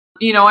stuff,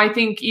 I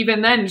think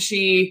even then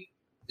she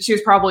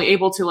was probably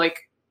able to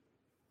like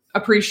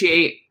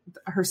appreciate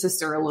her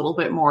sister a little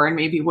bit more and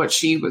maybe what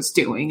she was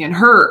doing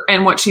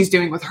and what she's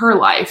doing with her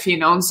life,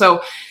 and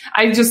so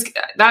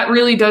that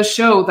really does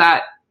show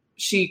that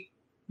she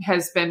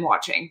has been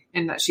watching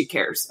and that she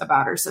cares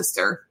about her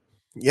sister.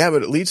 Yeah,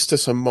 but it leads to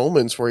some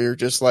moments where you're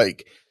just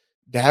like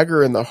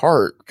dagger in the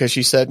heart, because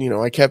she said,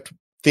 I kept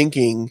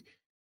thinking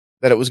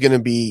that it was going to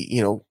be,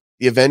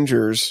 the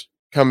Avengers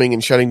coming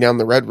and shutting down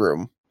the Red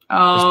Room.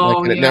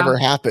 Oh, and it never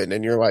happened.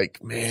 And you're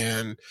like,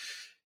 man,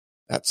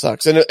 that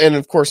sucks. And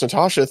of course,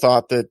 Natasha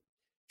thought that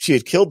she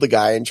had killed the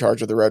guy in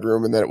charge of the Red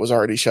Room and that it was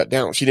already shut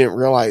down. She didn't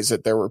realize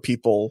that there were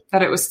people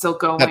that it was still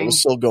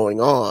going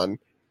on.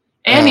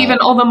 And even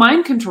all the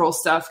mind control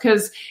stuff.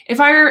 Cause if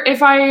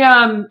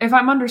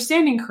I'm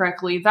understanding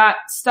correctly, that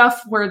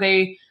stuff where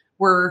they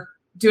were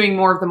doing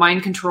more of the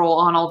mind control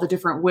on all the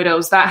different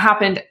widows, that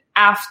happened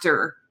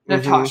after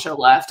Natasha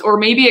left. Or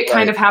maybe it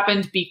kind of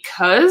happened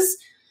because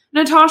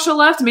Natasha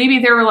left. Maybe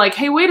they were like,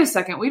 "Hey, wait a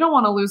second. We don't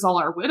want to lose all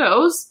our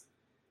widows."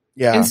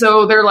 Yeah. And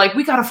so they're like,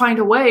 "We got to find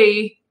a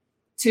way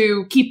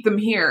to keep them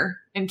here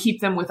and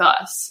keep them with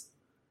us."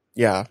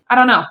 Yeah. I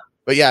don't know.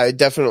 But yeah, it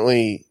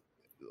definitely,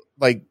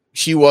 like,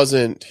 she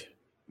wasn't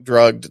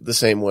drugged the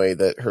same way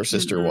that her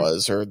sister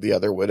was, or the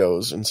other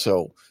widows. And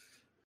so,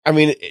 I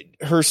mean,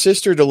 her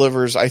sister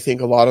delivers, I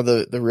think, a lot of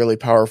the really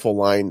powerful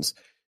lines.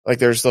 Like,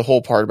 there's the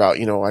whole part about,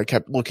 I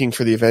kept looking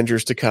for the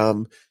Avengers to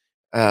come.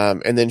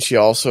 And then she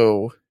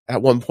also,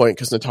 at one point,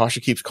 because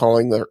Natasha keeps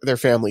calling their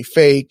family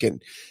fake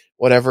and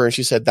whatever, and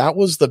she said, "That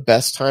was the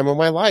best time of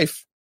my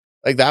life.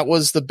 Like, that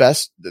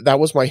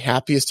was my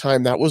happiest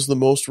time. That was the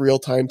most real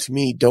time to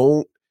me.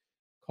 Don't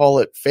call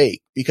it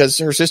fake," because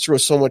her sister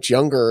was so much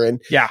younger. And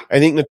I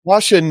think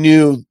Natasha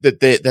knew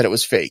that it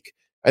was fake.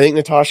 I think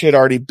Natasha had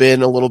already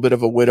been a little bit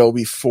of a widow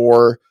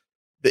before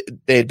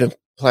they had been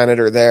planted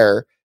her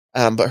there.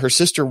 But her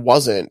sister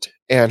wasn't,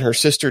 and her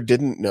sister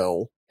didn't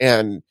know.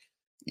 And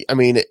I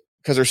mean,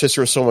 because her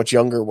sister was so much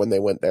younger when they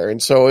went there.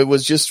 And so it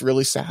was just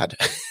really sad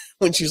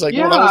when she's like,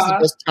 "No, that was the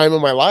best time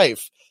of my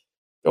life.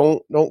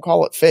 Don't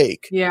call it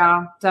fake."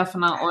 Yeah,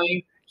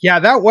 definitely. Yeah,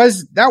 that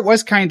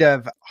was kind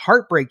of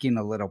heartbreaking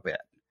a little bit,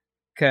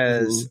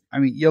 because I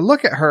mean, you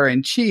look at her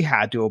and she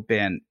had to have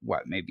been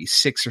maybe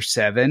 6 or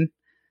 7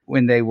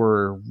 when they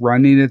were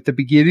running at the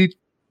beginning.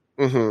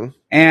 Mm-hmm.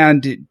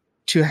 And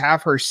to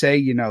have her say,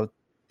 you know,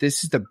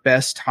 this is the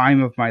best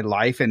time of my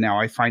life. And now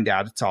I find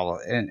out it's all,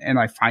 and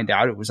I find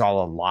out it was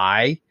all a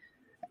lie.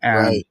 And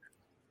right.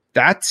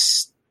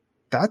 That's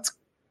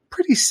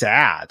pretty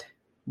sad,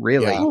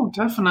 really. Yeah. Oh,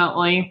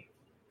 definitely.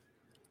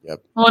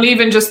 Yep. Well, and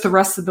even just the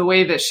rest of the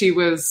way that she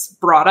was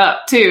brought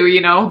up too,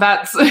 you know,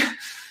 that's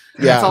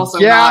also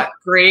not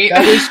great.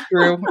 That is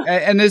true.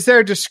 And as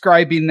they're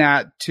describing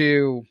that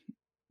to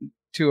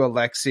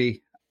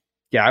Alexi,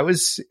 yeah, it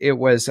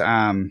was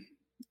a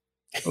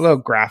little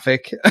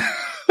graphic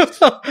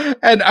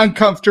and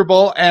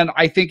uncomfortable, and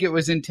I think it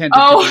was intended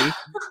to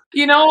be.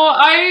 You know,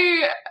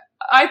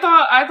 I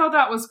thought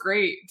that was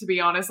great, to be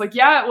honest. Like,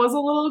 yeah, it was a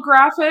little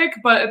graphic,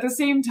 but at the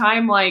same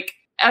time, like,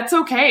 that's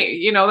okay.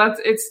 You know,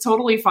 it's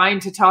totally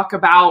fine to talk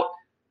about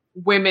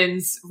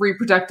women's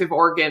reproductive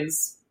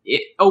organs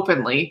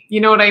openly.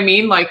 You know what I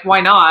mean? Like,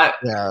 why not?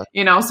 Yeah.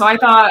 You know, so I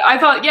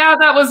thought, yeah,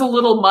 that was a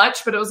little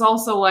much, but it was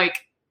also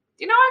like,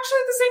 you know, actually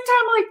at the same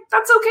time, like,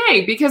 that's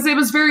okay, because it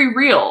was very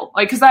real.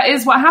 Like, because that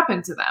is what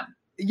happened to them.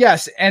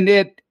 Yes. And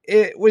it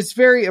was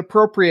very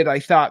appropriate, I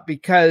thought,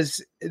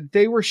 because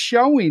they were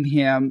showing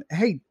him,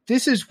 hey,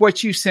 this is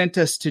what you sent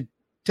us to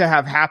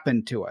have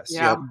happen to us.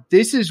 Yeah.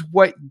 This is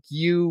what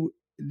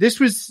this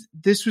was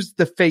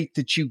the fate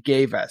that you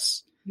gave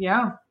us.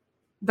 Yeah.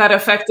 That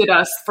affected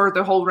us for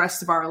the whole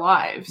rest of our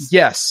lives.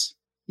 Yes.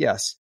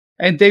 Yes.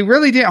 And they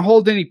really didn't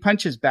hold any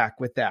punches back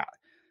with that.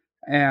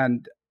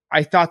 And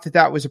I thought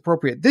that was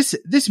appropriate.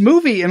 This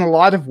movie, in a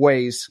lot of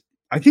ways,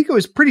 I think it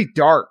was pretty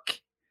dark.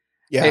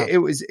 Yeah. It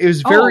was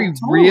very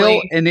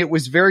real, and it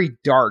was very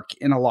dark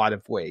in a lot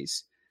of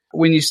ways.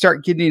 When you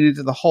start getting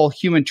into the whole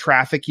human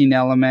trafficking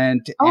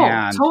element,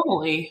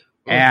 totally.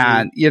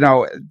 And you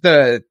know,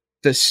 the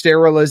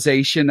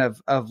sterilization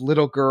of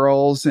little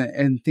girls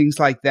and things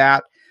like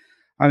that.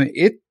 I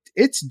mean,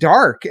 it's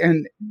dark,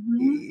 and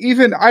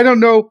even, I don't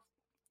know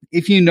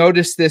if you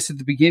noticed this at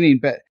the beginning,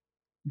 but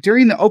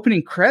during the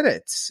opening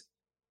credits,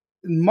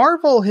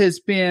 Marvel has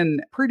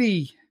been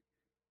pretty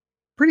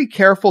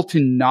careful to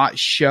not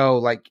show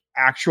like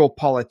actual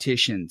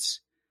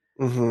politicians.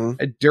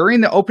 Mm-hmm. During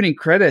the opening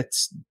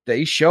credits,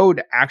 they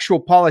showed actual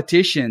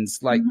politicians,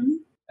 like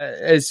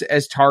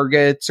as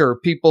targets or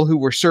people who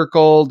were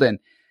circled and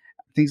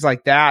things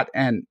like that.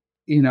 And,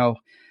 you know,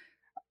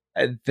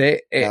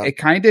 it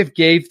kind of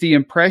gave the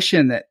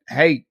impression that,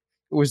 hey,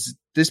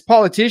 this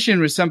politician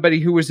was somebody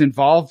who was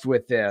involved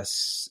with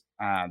this.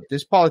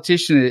 This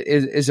politician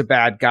is a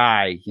bad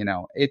guy. You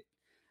know,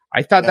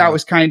 I thought that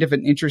was kind of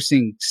an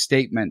interesting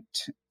statement,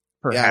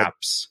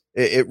 perhaps.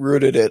 Yeah, it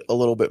rooted it a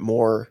little bit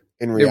more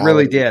in reality. It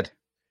really did.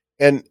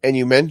 And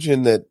you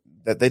mentioned that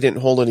they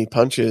didn't hold any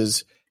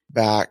punches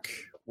back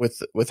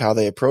with how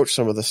they approached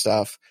some of the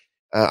stuff.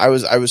 I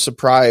was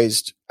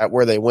surprised at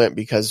where they went,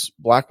 because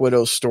Black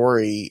Widow's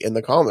story in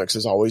the comics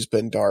has always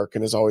been dark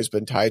and has always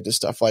been tied to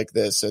stuff like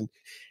this. And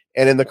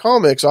in the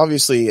comics,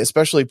 obviously,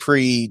 especially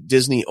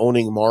pre-Disney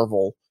owning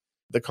Marvel,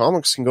 the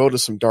comics can go to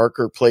some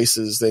darker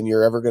places than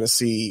you're ever going to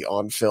see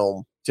on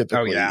film,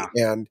 typically. Oh, yeah.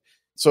 And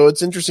so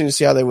it's interesting to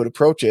see how they would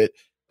approach it.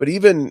 But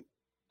even,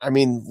 I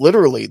mean,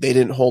 literally, they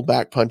didn't hold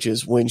back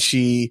punches when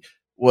she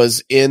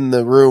was in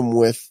the room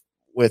with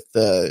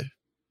the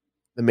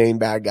main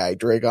bad guy,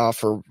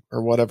 Dreykov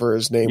or whatever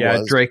his name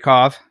was. Yeah,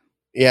 Dreykov.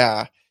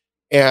 Yeah.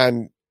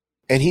 And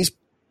he's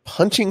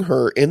punching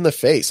her in the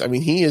face. I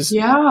mean, he is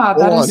full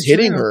on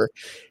hitting her.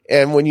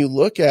 And when you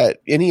look at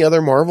any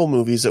other Marvel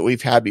movies that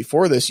we've had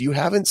before this, you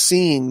haven't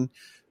seen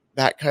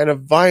that kind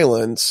of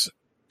violence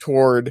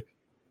toward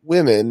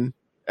women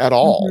at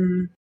all.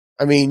 Mm-hmm.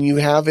 I mean, you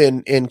have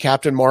in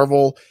Captain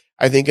Marvel,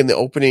 I think in the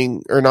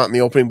opening, or not in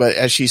the opening, but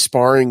as she's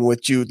sparring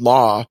with Jude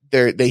Law,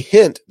 they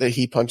hint that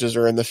he punches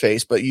her in the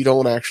face, but you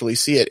don't actually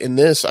see it. In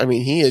this, I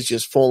mean, he is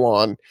just full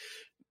on.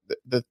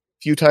 The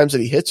few times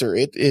that he hits her,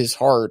 it is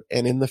hard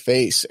and in the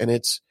face, and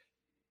it's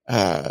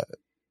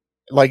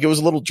like, it was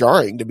a little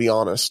jarring, to be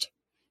honest.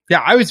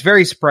 Yeah, I was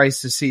very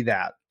surprised to see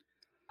that.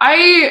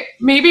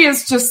 Maybe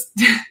it's just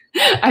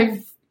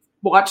I've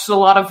watched a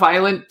lot of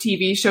violent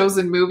TV shows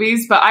and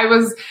movies, but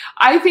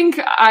I think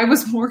I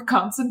was more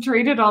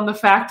concentrated on the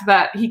fact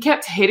that he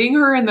kept hitting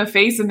her in the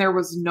face and there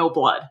was no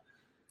blood.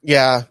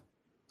 Yeah.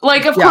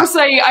 Like, of course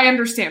I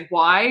understand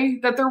why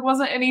that there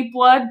wasn't any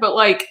blood, but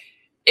like,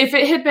 if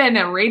it had been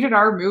a rated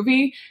R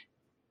movie,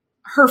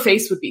 her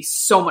face would be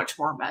so much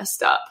more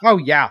messed up. Oh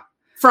yeah.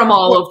 From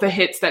all of the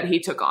hits that he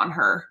took on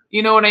her.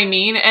 You know what I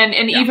mean?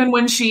 And even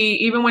when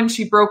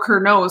she broke her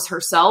nose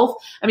herself,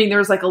 I mean,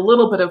 there's like a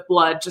little bit of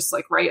blood just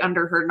like right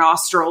under her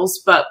nostrils,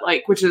 but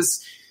like, which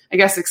is, I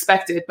guess,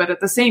 expected. But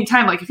at the same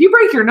time, like, if you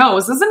break your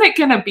nose, isn't it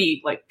going to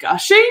be like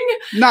gushing?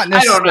 Not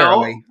necessarily. I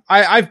don't know.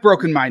 I've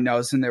broken my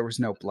nose and there was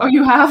no blood. Oh,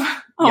 you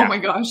have? Oh my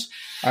gosh.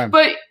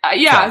 But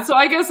so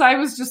I guess I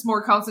was just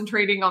more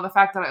concentrating on the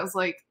fact that I was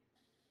like,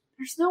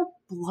 there's no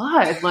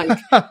blood. Like,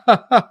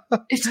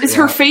 is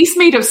her face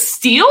made of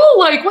steel?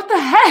 Like, what the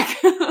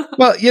heck?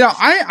 Well, you know,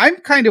 I'm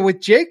kind of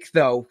with Jake,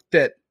 though,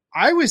 that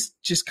I was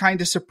just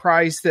kind of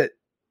surprised that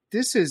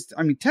this is,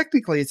 I mean,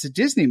 technically it's a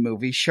Disney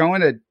movie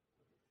showing a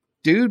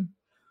dude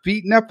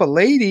beating up a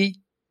lady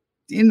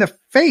in the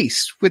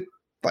face with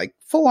like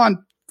full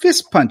on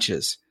fist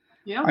punches.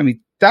 Yeah. I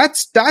mean,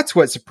 that's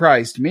what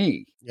surprised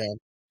me. Yeah.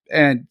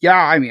 And yeah,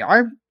 I mean,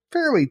 I'm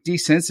fairly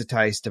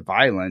desensitized to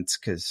violence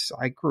because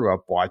I grew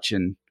up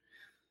watching,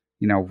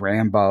 you know,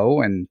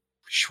 Rambo and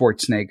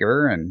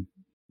Schwarzenegger and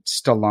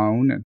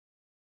Stallone and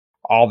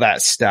all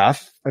that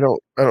stuff. I don't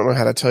know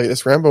how to tell you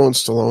this. Rambo and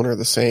Stallone are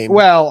the same.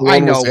 Well, I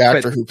know was the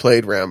actor who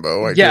played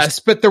Rambo.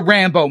 But the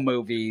Rambo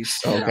movies.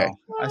 Okay.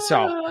 So,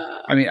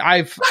 I mean,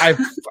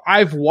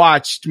 I've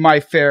watched my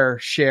fair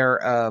share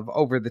of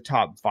over the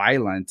top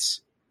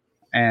violence,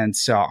 and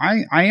so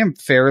I am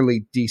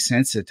fairly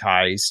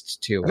desensitized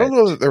to it. I don't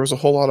know that there was a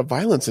whole lot of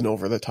violence in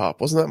Over the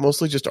Top. Wasn't that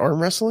mostly just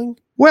arm wrestling?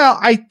 Well,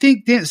 I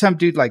think didn't some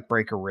dude like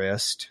break a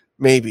wrist?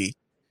 Maybe.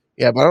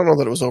 Yeah, but I don't know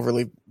that it was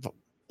overly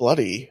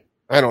bloody.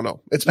 I don't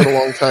know. It's been a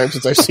long time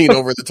since I've seen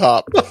Over the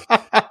Top.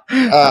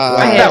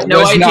 I have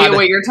no idea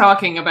what you're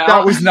talking about.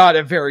 That was not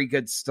a very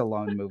good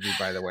Stallone movie,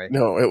 by the way.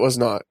 No, it was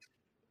not.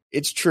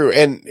 It's true.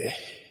 And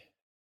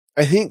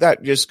I think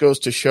that just goes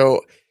to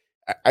show,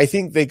 I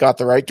think they got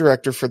the right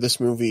director for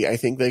this movie. I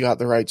think they got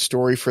the right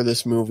story for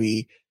this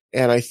movie.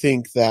 And I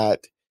think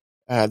that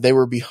they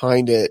were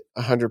behind it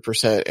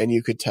 100%. And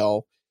you could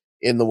tell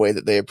in the way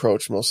that they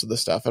approached most of the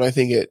stuff. And I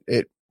think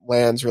it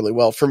lands really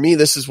well. For me,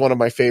 this is one of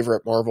my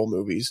favorite Marvel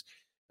movies.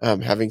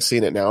 Having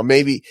seen it now,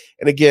 maybe,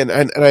 and again,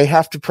 and I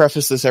have to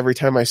preface this every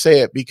time I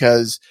say it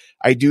because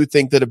I do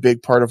think that a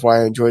big part of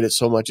why I enjoyed it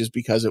so much is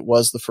because it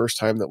was the first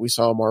time that we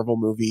saw a Marvel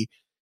movie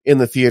in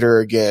the theater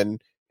again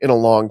in a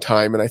long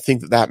time. And I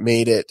think that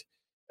made it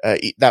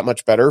that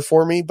much better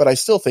for me, but I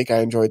still think I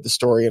enjoyed the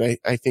story and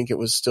I think it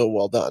was still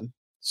well done.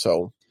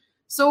 So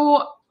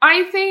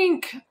I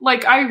think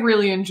like I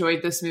really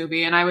enjoyed this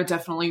movie and I would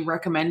definitely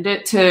recommend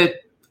it to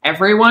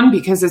everyone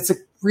because it's a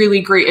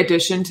really great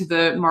addition to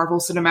the Marvel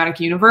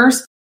Cinematic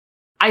Universe.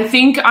 I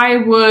think I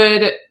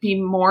would be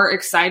more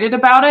excited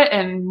about it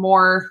and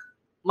more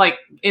like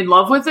in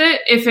love with it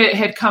if it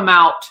had come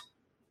out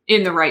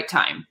in the right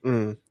time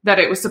that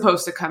it was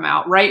supposed to come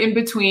out, right in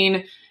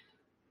between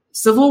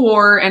Civil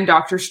War and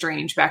Doctor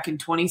Strange back in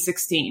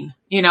 2016.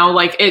 You know,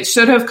 like it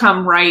should have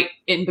come right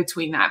in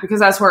between that because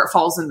that's where it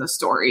falls in the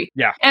story.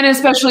 Yeah. And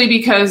especially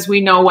because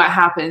we know what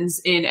happens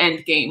in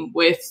Endgame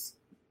with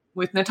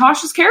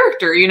Natasha's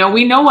character, you know,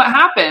 we know what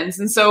happens.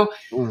 And so,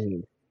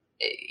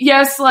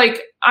 yes,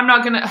 like, I'm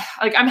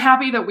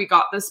happy that we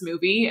got this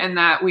movie and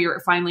that we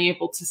were finally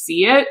able to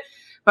see it.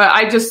 But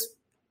I just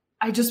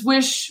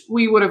wish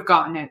we would have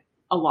gotten it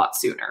a lot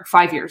sooner,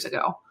 5 years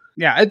ago.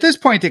 Yeah. At this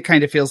point, it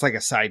kind of feels like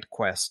a side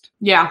quest.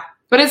 Yeah.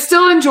 But it's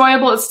still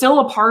enjoyable. It's still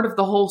a part of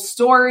the whole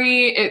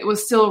story. It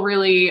was still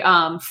really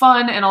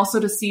fun. And also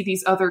to see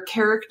these other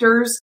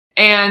characters.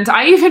 And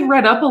I even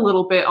read up a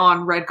little bit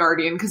on Red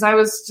Guardian because I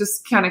was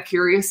just kind of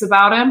curious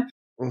about him.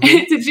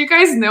 Mm-hmm. Did you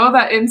guys know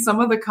that in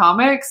some of the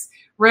comics,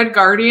 Red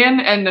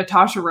Guardian and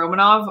Natasha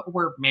Romanoff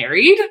were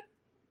married?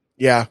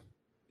 Yeah.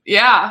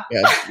 Yeah.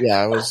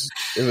 Yeah. It was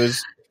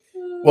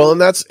well,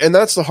 and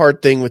that's the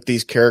hard thing with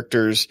these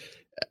characters,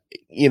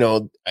 you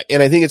know,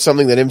 and I think it's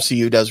something that the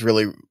MCU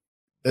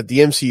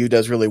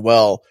does really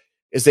well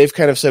is they've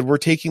kind of said, we're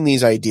taking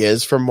these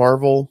ideas from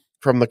Marvel,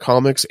 from the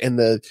comics and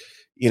the,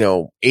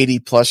 80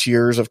 plus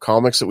years of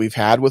comics that we've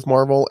had with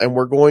Marvel. And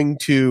we're going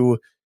to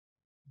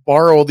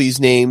borrow these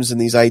names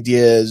and these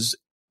ideas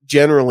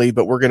generally,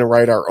 but we're going to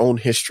write our own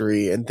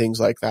history and things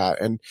like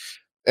that. And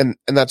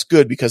that's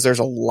good because there's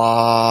a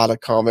lot of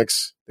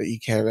comics that you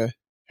kind of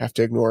have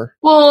to ignore.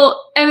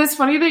 Well, and it's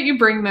funny that you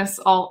bring this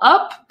all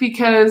up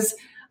because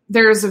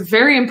there's a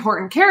very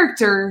important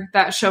character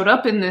that showed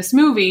up in this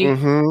movie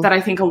that I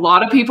think a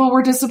lot of people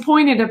were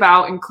disappointed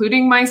about,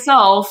 including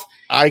myself.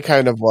 I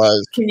kind of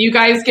was. Can you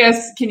guys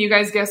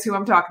guess who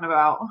I'm talking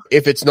about?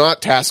 If it's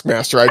not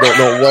Taskmaster, I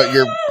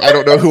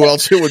don't know who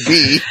else it would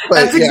be.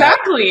 That's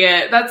exactly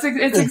it.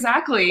 It's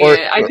exactly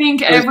it. I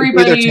think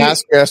everybody either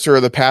Taskmaster or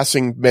the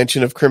passing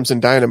mention of Crimson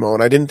Dynamo,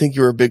 and I didn't think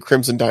you were a big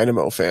Crimson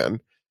Dynamo fan.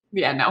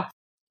 Yeah, no.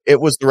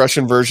 It was the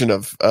Russian version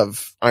of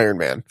Iron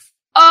Man.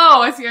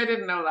 Oh, I see. I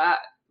didn't know that.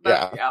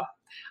 Yeah.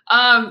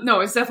 No,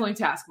 it's definitely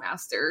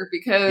Taskmaster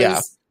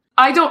because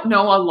I don't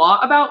know a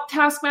lot about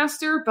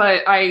Taskmaster,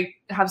 but I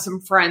have some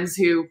friends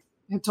who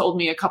have told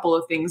me a couple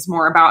of things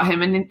more about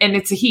him. And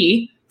it's a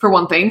he, for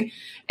one thing.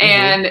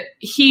 And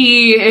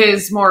he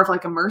is more of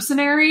like a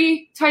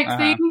mercenary type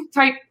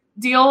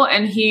deal.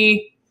 And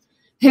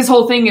his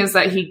whole thing is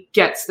that he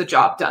gets the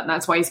job done.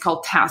 That's why he's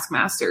called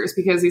Taskmaster, is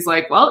because he's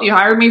like, well, you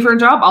hired me for a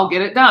job, I'll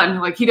get it done.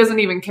 Like, he doesn't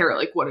even care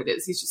like what it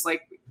is. He's just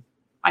like,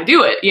 I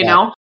do it, you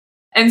know?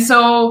 And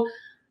so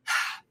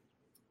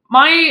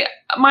my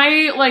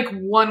like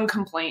one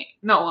complaint,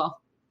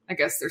 I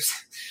guess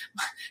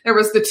there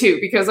was the two,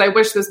 because I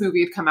wish this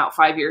movie had come out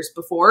 5 years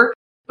before.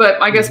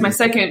 But I guess my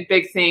second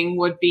big thing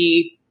would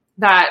be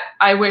that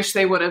I wish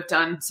they would have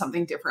done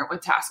something different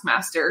with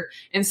Taskmaster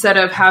instead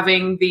of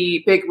having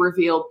the big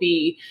reveal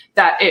be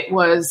that it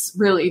was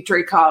really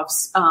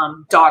Dreykov's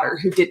daughter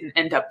who didn't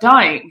end up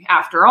dying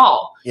after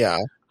all. Yeah.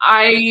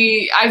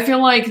 I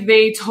feel like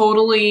they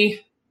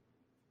totally,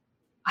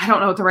 I don't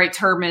know what the right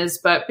term is,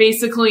 but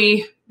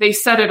basically they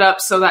set it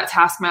up so that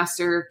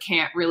Taskmaster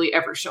can't really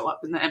ever show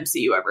up in the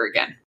MCU ever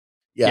again.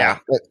 Yeah.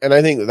 And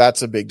I think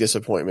that's a big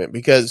disappointment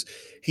because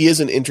he is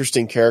an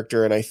interesting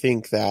character. And I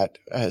think that,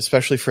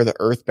 especially for the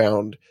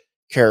Earthbound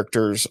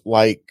characters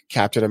like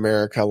Captain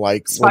America,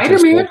 like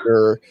Spider-Man,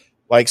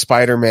 like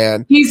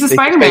Spider-Man. He's a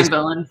Spider-Man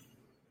villain.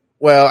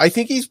 Well, I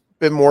think he's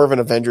been more of an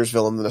Avengers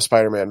villain than a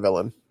Spider-Man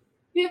villain.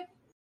 Yeah.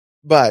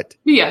 But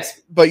yes,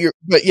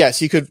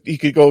 he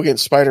could go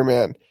against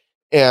Spider-Man.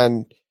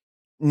 And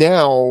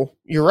now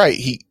you're right.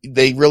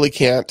 They really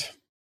can't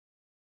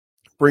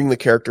bring the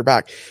character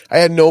back. I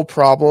had no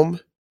problem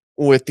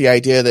with the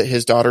idea that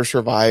his daughter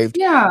survived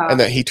and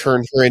that he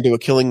turned her into a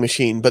killing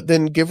machine, but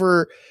then give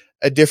her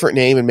a different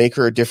name and make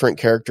her a different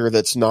character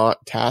that's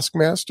not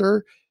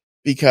Taskmaster,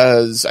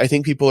 because I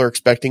think people are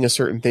expecting a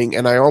certain thing.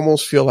 And I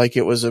almost feel like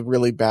it was a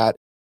really bad.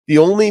 The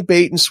only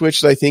bait and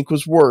switch that I think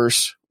was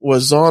worse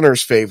was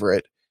Zahner's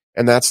favorite,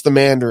 and that's the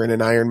Mandarin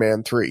in Iron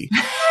Man 3.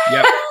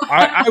 Yep.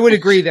 I would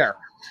agree there.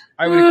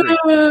 I would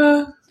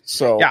agree.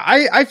 So yeah,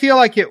 I feel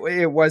like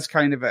it was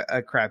kind of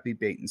a crappy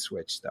bait and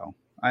switch, though.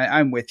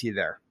 I'm with you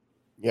there.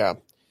 Yeah.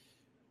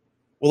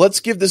 Well, let's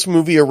give this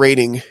movie a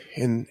rating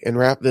and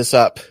wrap this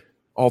up.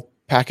 All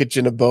packaged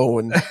in a bow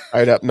and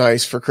tied up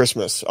nice for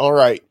Christmas. All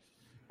right.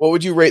 What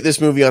would you rate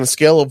this movie on a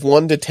scale of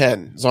 1 to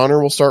 10? Zahner,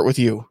 we'll start with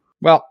you.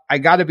 Well, I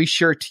got to be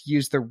sure to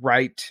use the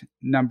right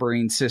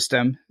numbering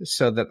system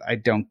so that I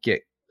don't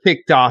get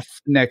kicked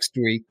off next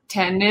week.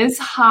 10 is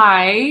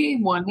high,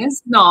 1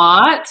 is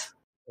not.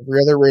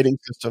 Every other rating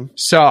system.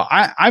 So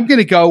I'm going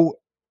to go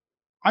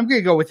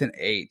with an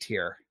 8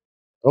 here.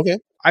 Okay.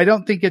 I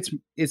don't think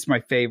it's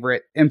my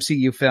favorite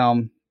MCU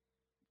film,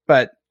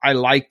 but I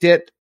liked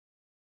it.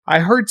 I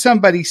heard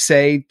somebody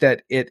say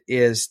that it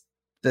is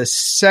the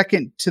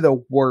second to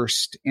the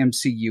worst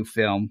MCU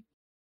film,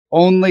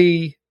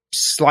 only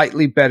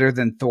slightly better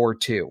than Thor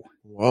 2.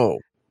 Whoa.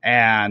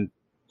 And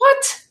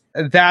what?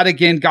 That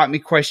again got me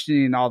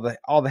questioning all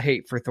the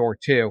hate for Thor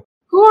 2.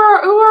 Who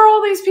are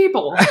all these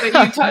people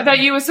that that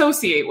you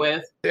associate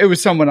with? It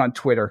was someone on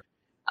Twitter.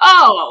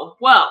 Oh,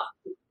 well.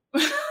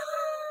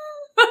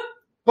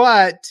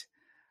 But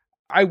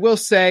I will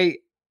say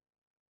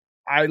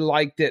I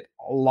liked it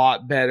a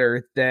lot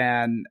better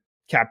than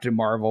Captain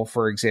Marvel,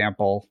 for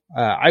example.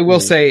 I will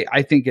say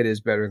I think it is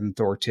better than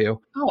Thor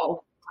 2.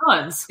 Oh,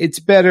 tons. It's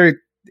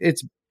better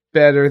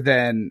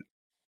than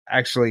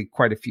actually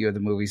quite a few of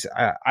the movies.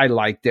 I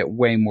liked it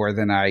way more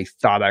than I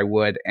thought I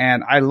would.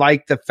 And I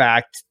like the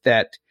fact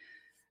that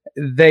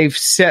they've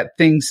set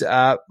things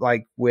up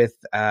like with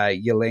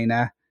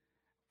Yelena,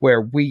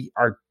 where we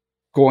are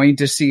going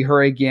to see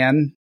her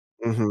again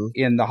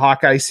in the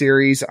Hawkeye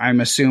series,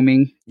 I'm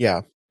assuming.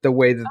 Yeah. The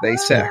way that they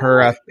set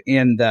her up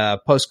in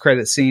the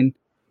post-credit scene.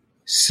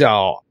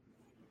 So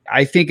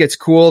I think it's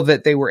cool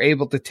that they were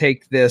able to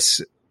take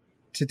this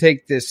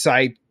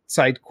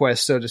side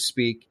quest, so to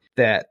speak,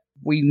 that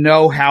we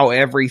know how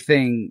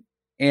everything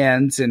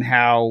ends and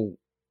how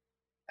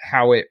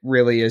it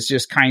really is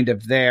just kind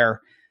of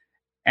there,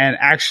 and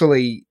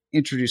actually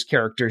introduce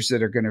characters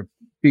that are going to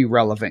be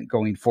relevant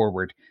going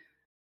forward.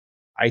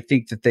 I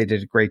think that they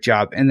did a great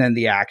job. And then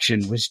the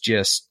action was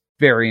just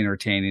very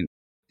entertaining.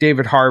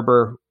 David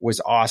Harbour was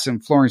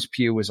awesome. Florence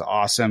Pugh was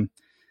awesome.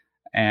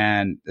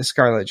 And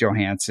Scarlett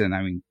Johansson,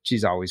 I mean,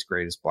 she's always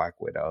great as Black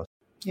Widow.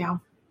 Yeah.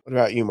 What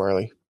about you,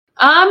 Marley?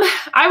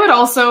 I would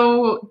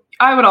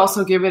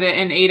also give it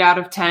an 8 out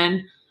of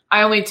 10.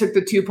 I only took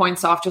the 2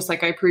 points off, just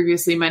like I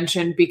previously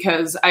mentioned,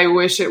 because I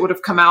wish it would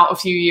have come out a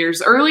few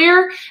years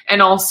earlier.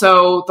 And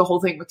also the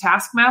whole thing with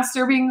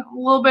Taskmaster being a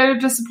little bit of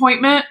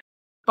disappointment.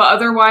 But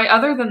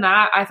other than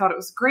that, I thought it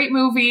was a great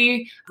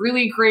movie,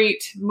 really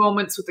great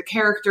moments with the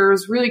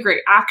characters, really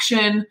great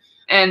action.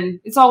 And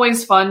it's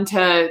always fun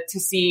to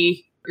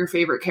see your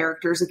favorite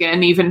characters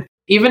again, even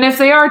if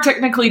they are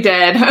technically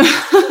dead.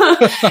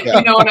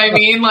 You know what I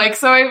mean? Like,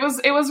 so it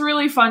was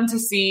really fun to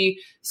see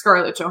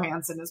Scarlett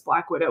Johansson as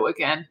Black Widow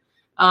again,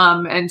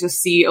 and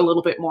just see a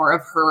little bit more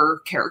of her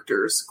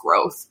character's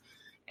growth.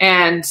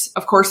 And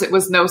of course, it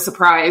was no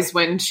surprise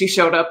when she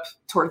showed up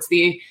towards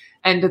the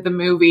end of the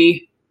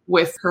movie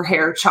with her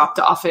hair chopped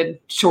off and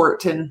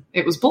short, and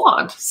it was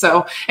blonde.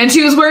 So, and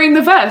she was wearing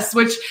the vest,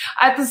 which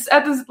at this,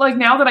 like,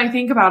 now that I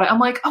think about it, I'm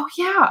like, oh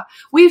yeah,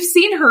 we've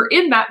seen her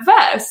in that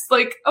vest.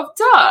 Like, oh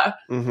duh.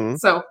 Mm-hmm.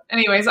 So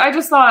anyways, I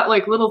just thought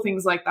like little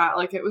things like that,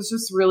 like it was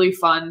just really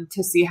fun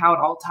to see how it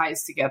all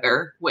ties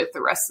together with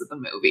the rest of the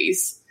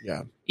movies.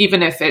 Yeah.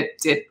 Even if it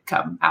did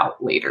come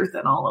out later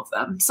than all of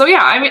them. So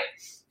yeah, I mean,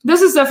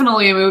 this is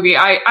definitely a movie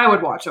I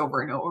would watch over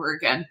and over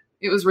again.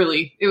 It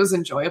was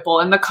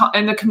enjoyable, and the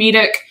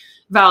comedic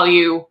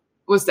value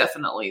was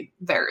definitely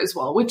there as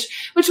well, which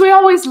we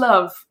always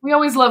love. We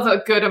always love a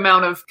good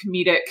amount of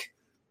comedic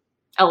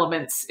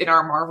elements in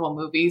our Marvel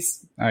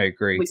movies. I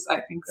agree. At least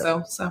I think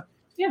so. So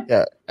yeah.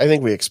 Yeah, I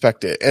think we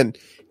expect it, and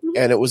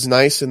it was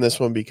nice in this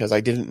one because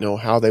I didn't know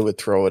how they would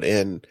throw it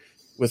in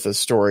with a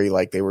story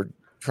like they were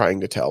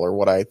trying to tell, or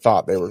what I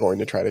thought they were going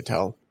to try to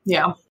tell.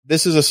 Yeah.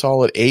 This is a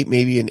solid 8,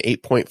 maybe an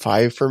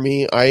 8.5 for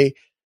me.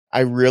 I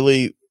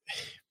really,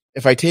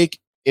 if I take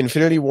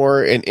Infinity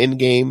War and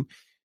Endgame,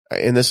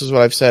 and this is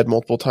what I've said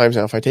multiple times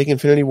now, if I take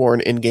Infinity War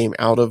and Endgame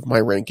out of my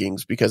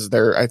rankings, because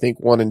they're, I think,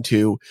 1 and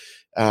 2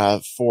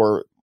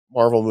 for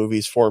Marvel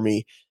movies for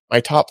me, my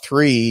top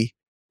 3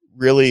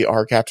 really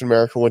are Captain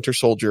America, Winter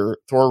Soldier,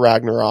 Thor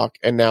Ragnarok,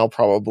 and now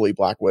probably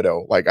Black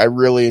Widow. Like, I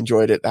really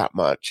enjoyed it that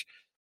much.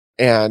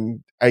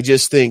 And I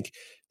just think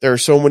there are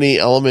so many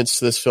elements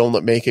to this film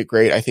that make it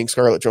great. I think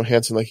Scarlett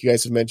Johansson, like you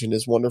guys have mentioned,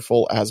 is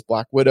wonderful as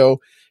Black Widow,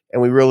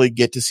 and we really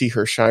get to see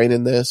her shine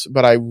in this.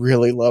 But I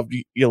really loved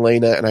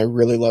Yelena, and I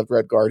really loved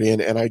Red Guardian,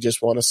 and I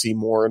just want to see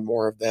more and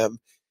more of them.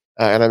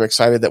 And I'm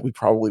excited that we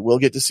probably will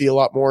get to see a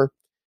lot more,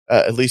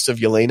 at least of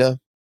Yelena.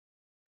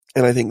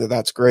 And I think that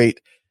that's great.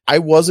 I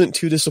wasn't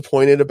too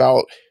disappointed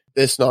about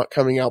this not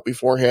coming out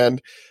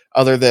beforehand,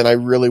 other than I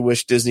really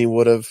wish Disney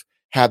would have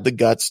had the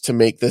guts to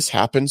make this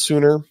happen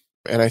sooner.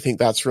 And I think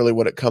that's really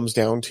what it comes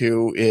down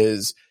to,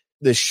 is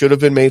this should have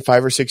been made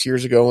 5 or 6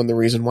 years ago. And the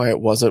reason why it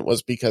wasn't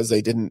was because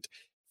they didn't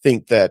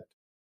think that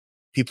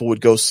people would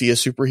go see a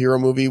superhero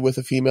movie with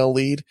a female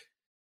lead.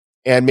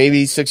 And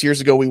maybe 6 years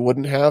ago we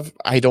wouldn't have.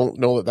 I don't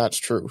know that that's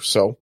true.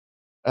 So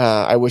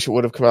I wish it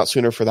would have come out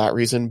sooner for that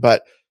reason.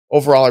 But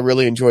overall, I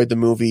really enjoyed the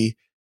movie.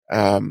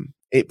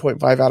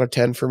 8.5 out of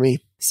 10 for me.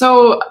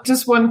 So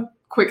just one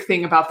quick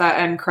thing about that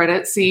end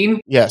credit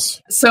scene.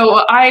 Yes.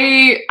 So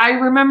I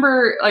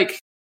remember,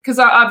 like, because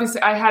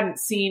obviously I hadn't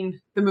seen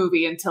the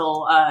movie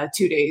until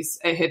 2 days.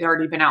 It had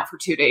already been out for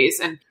 2 days.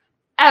 And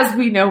as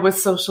we know with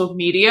social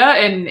media,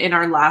 and in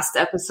our last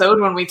episode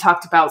when we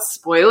talked about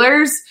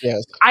spoilers,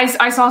 yes,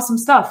 I saw some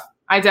stuff.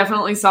 I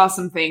definitely saw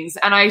some things.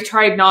 And I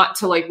tried not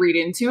to like read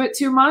into it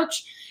too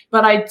much.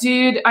 But I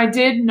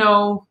did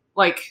know,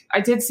 like, I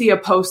did see a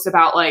post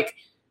about like,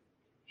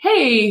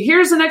 hey,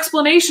 here's an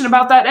explanation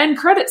about that end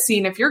credit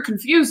scene if you're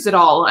confused at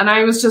all. And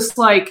I was just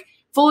like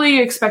fully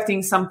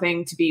expecting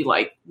something to be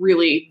like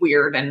really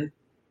weird, and,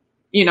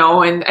 you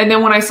know, and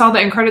then when I saw the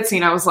end credit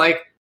scene, I was like,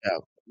 yeah,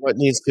 what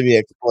needs to be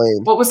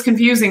explained? What was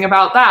confusing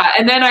about that?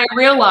 And then I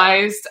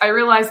realized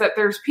that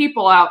there's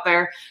people out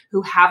there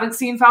who haven't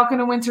seen Falcon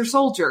and Winter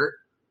Soldier,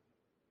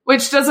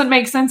 which doesn't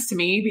make sense to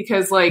me,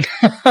 because like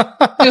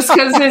just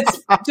because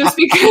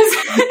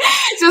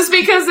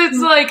it's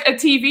like a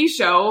TV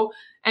show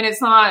and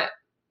it's not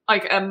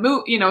like a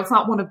you know, it's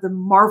not one of the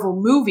Marvel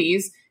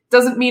movies,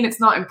 doesn't mean it's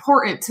not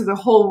important to the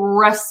whole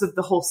rest of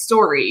the whole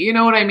story. You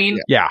know what I mean?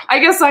 Yeah. I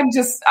guess I'm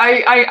just,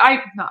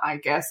 I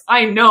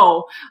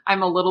know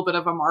I'm a little bit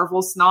of a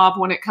Marvel snob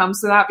when it comes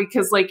to that,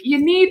 because like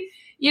you need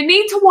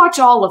to watch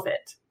all of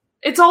it.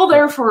 It's all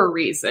there for a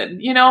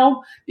reason, you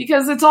know,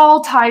 because it's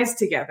all ties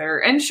together.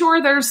 And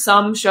sure, there's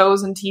some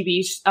shows and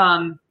TV,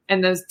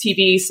 and the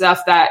TV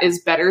stuff that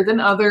is better than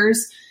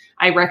others.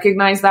 I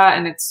recognize that.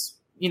 And it's,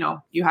 you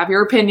know, you have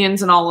your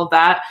opinions and all of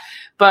that,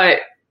 but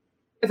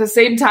at the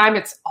same time,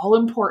 it's all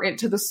important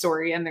to the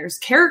story, and there's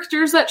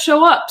characters that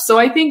show up. So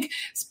I think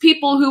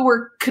people who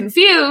were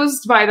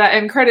confused by that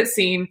end credit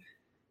scene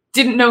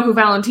didn't know who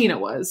Valentina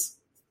was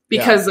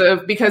because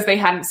they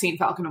hadn't seen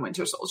Falcon and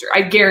Winter Soldier.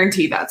 I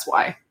guarantee that's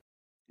why.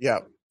 Yeah.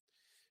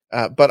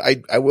 But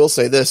I will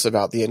say this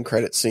about the end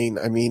credit scene.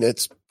 I mean,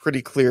 it's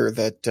pretty clear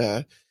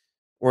that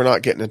we're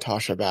not getting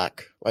Natasha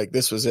back. Like,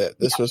 this was it.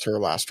 This was her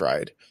last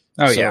ride.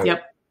 Oh, so, yeah.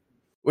 Yep.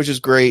 Which is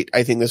great.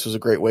 I think this was a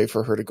great way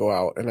for her to go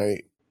out.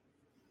 And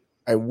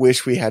I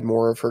wish we had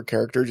more of her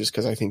character, just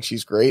because I think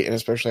she's great, and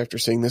especially after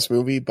seeing this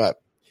movie.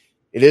 But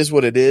it is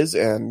what it is,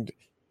 and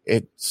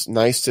it's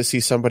nice to see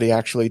somebody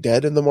actually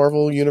dead in the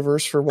Marvel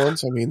universe for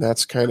once. I mean,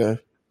 that's kind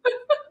of,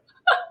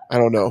 I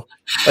don't know.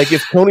 Like,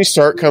 if Tony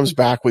Stark comes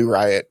back, we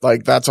riot.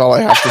 Like, that's all I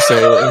have to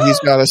say. He's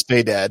got to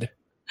stay dead.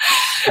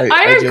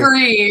 I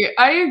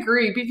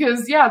agree,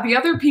 because the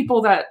other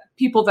people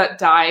that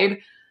died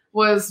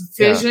was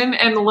Vision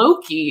and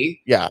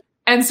Loki. Yeah.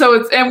 And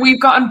so we've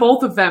gotten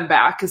both of them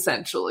back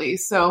essentially.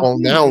 So well,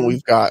 now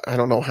we've got, I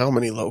don't know how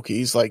many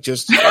Lokis, like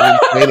just an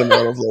insane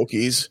amount of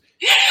Lokis.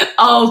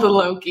 All the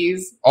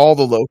Lokis.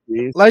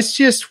 Let's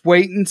just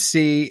wait and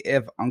see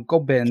if Uncle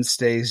Ben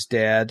stays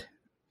dead.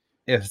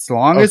 As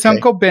long as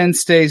Uncle Ben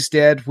stays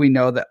dead, we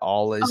know that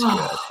all is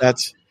good.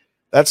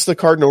 That's the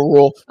cardinal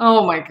rule.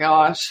 Oh my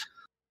gosh.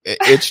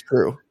 It's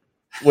true.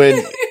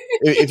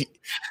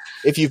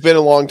 If you've been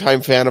a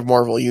longtime fan of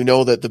Marvel, you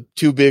know that the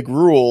two big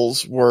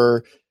rules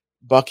were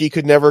Bucky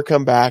could never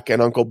come back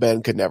and Uncle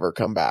Ben could never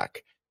come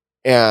back.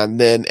 And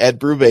then Ed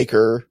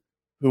Brubaker,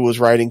 who was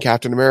writing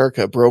Captain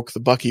America, broke the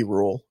Bucky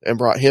rule and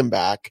brought him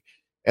back.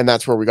 And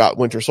that's where we got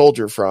Winter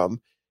Soldier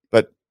from.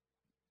 But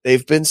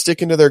they've been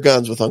sticking to their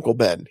guns with Uncle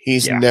Ben.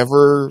 He's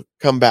never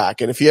come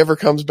back. And if he ever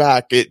comes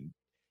back, it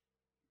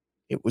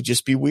would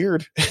just be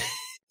weird.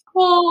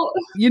 Well,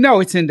 you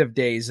know, it's end of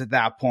days at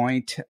that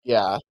point.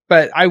 Yeah.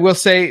 But I will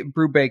say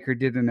Brubaker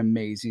did an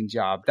amazing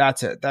job.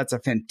 That's a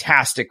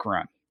fantastic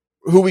run.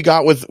 who we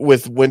got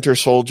with Winter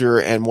Soldier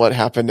and what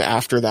happened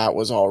after that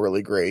was all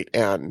really great.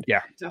 And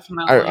yeah,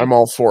 definitely. I'm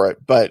all for it,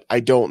 but I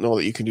don't know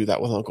that you can do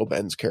that with Uncle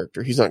Ben's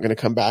character. He's not going to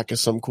come back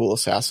as some cool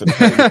assassin.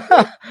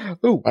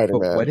 Ooh, but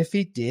what if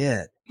he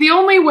did? The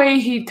only way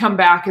he'd come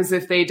back is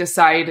if they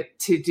decide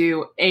to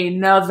do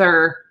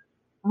another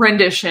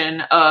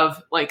rendition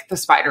of like the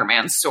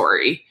Spider-Man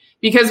story.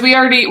 Because we've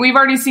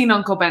already seen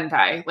Uncle Ben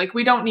die. Like,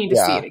 we don't need to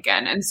see it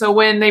again. And so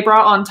when they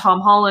brought on Tom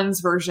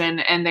Holland's version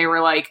and they were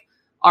like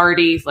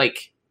already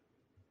like,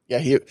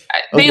 they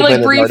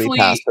like briefly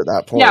passed at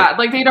that point. Yeah,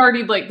 like they'd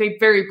already like they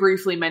very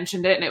briefly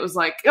mentioned it, and it was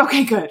like,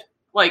 okay, good.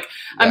 Like,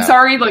 I'm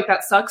sorry, like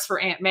that sucks for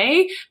Aunt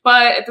May,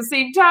 but at the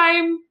same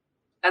time,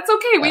 that's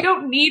okay. Yeah. We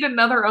don't need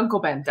another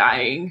Uncle Ben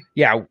dying.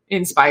 Yeah,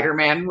 in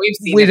Spider-Man,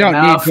 we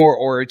don't need more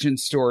origin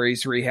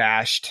stories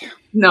rehashed.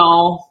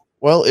 No.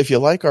 Well, if you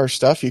like our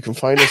stuff, you can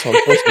find us on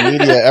social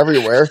media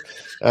everywhere.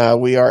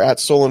 We are at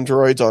Stolen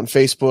Droids on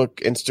Facebook,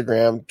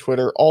 Instagram,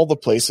 Twitter, all the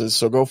places.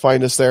 So go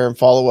find us there and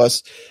follow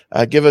us.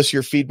 Give us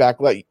your feedback.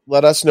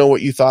 Let us know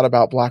what you thought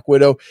about Black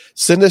Widow.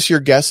 Send us your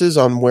guesses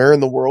on where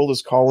in the world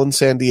is Colin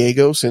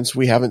Sandiego, since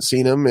we haven't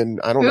seen him.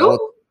 And I don't know.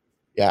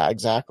 Yeah,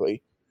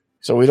 exactly.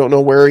 So we don't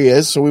know where he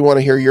is. So we want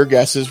to hear your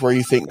guesses where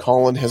you think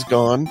Colin has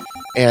gone.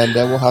 And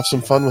we'll have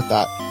some fun with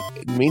that.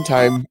 In the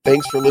meantime,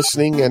 thanks for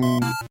listening, and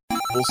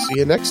we'll see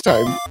you next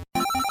time.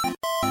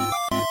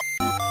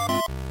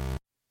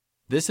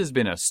 This has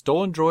been a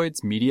Stolen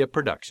Droids Media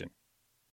production.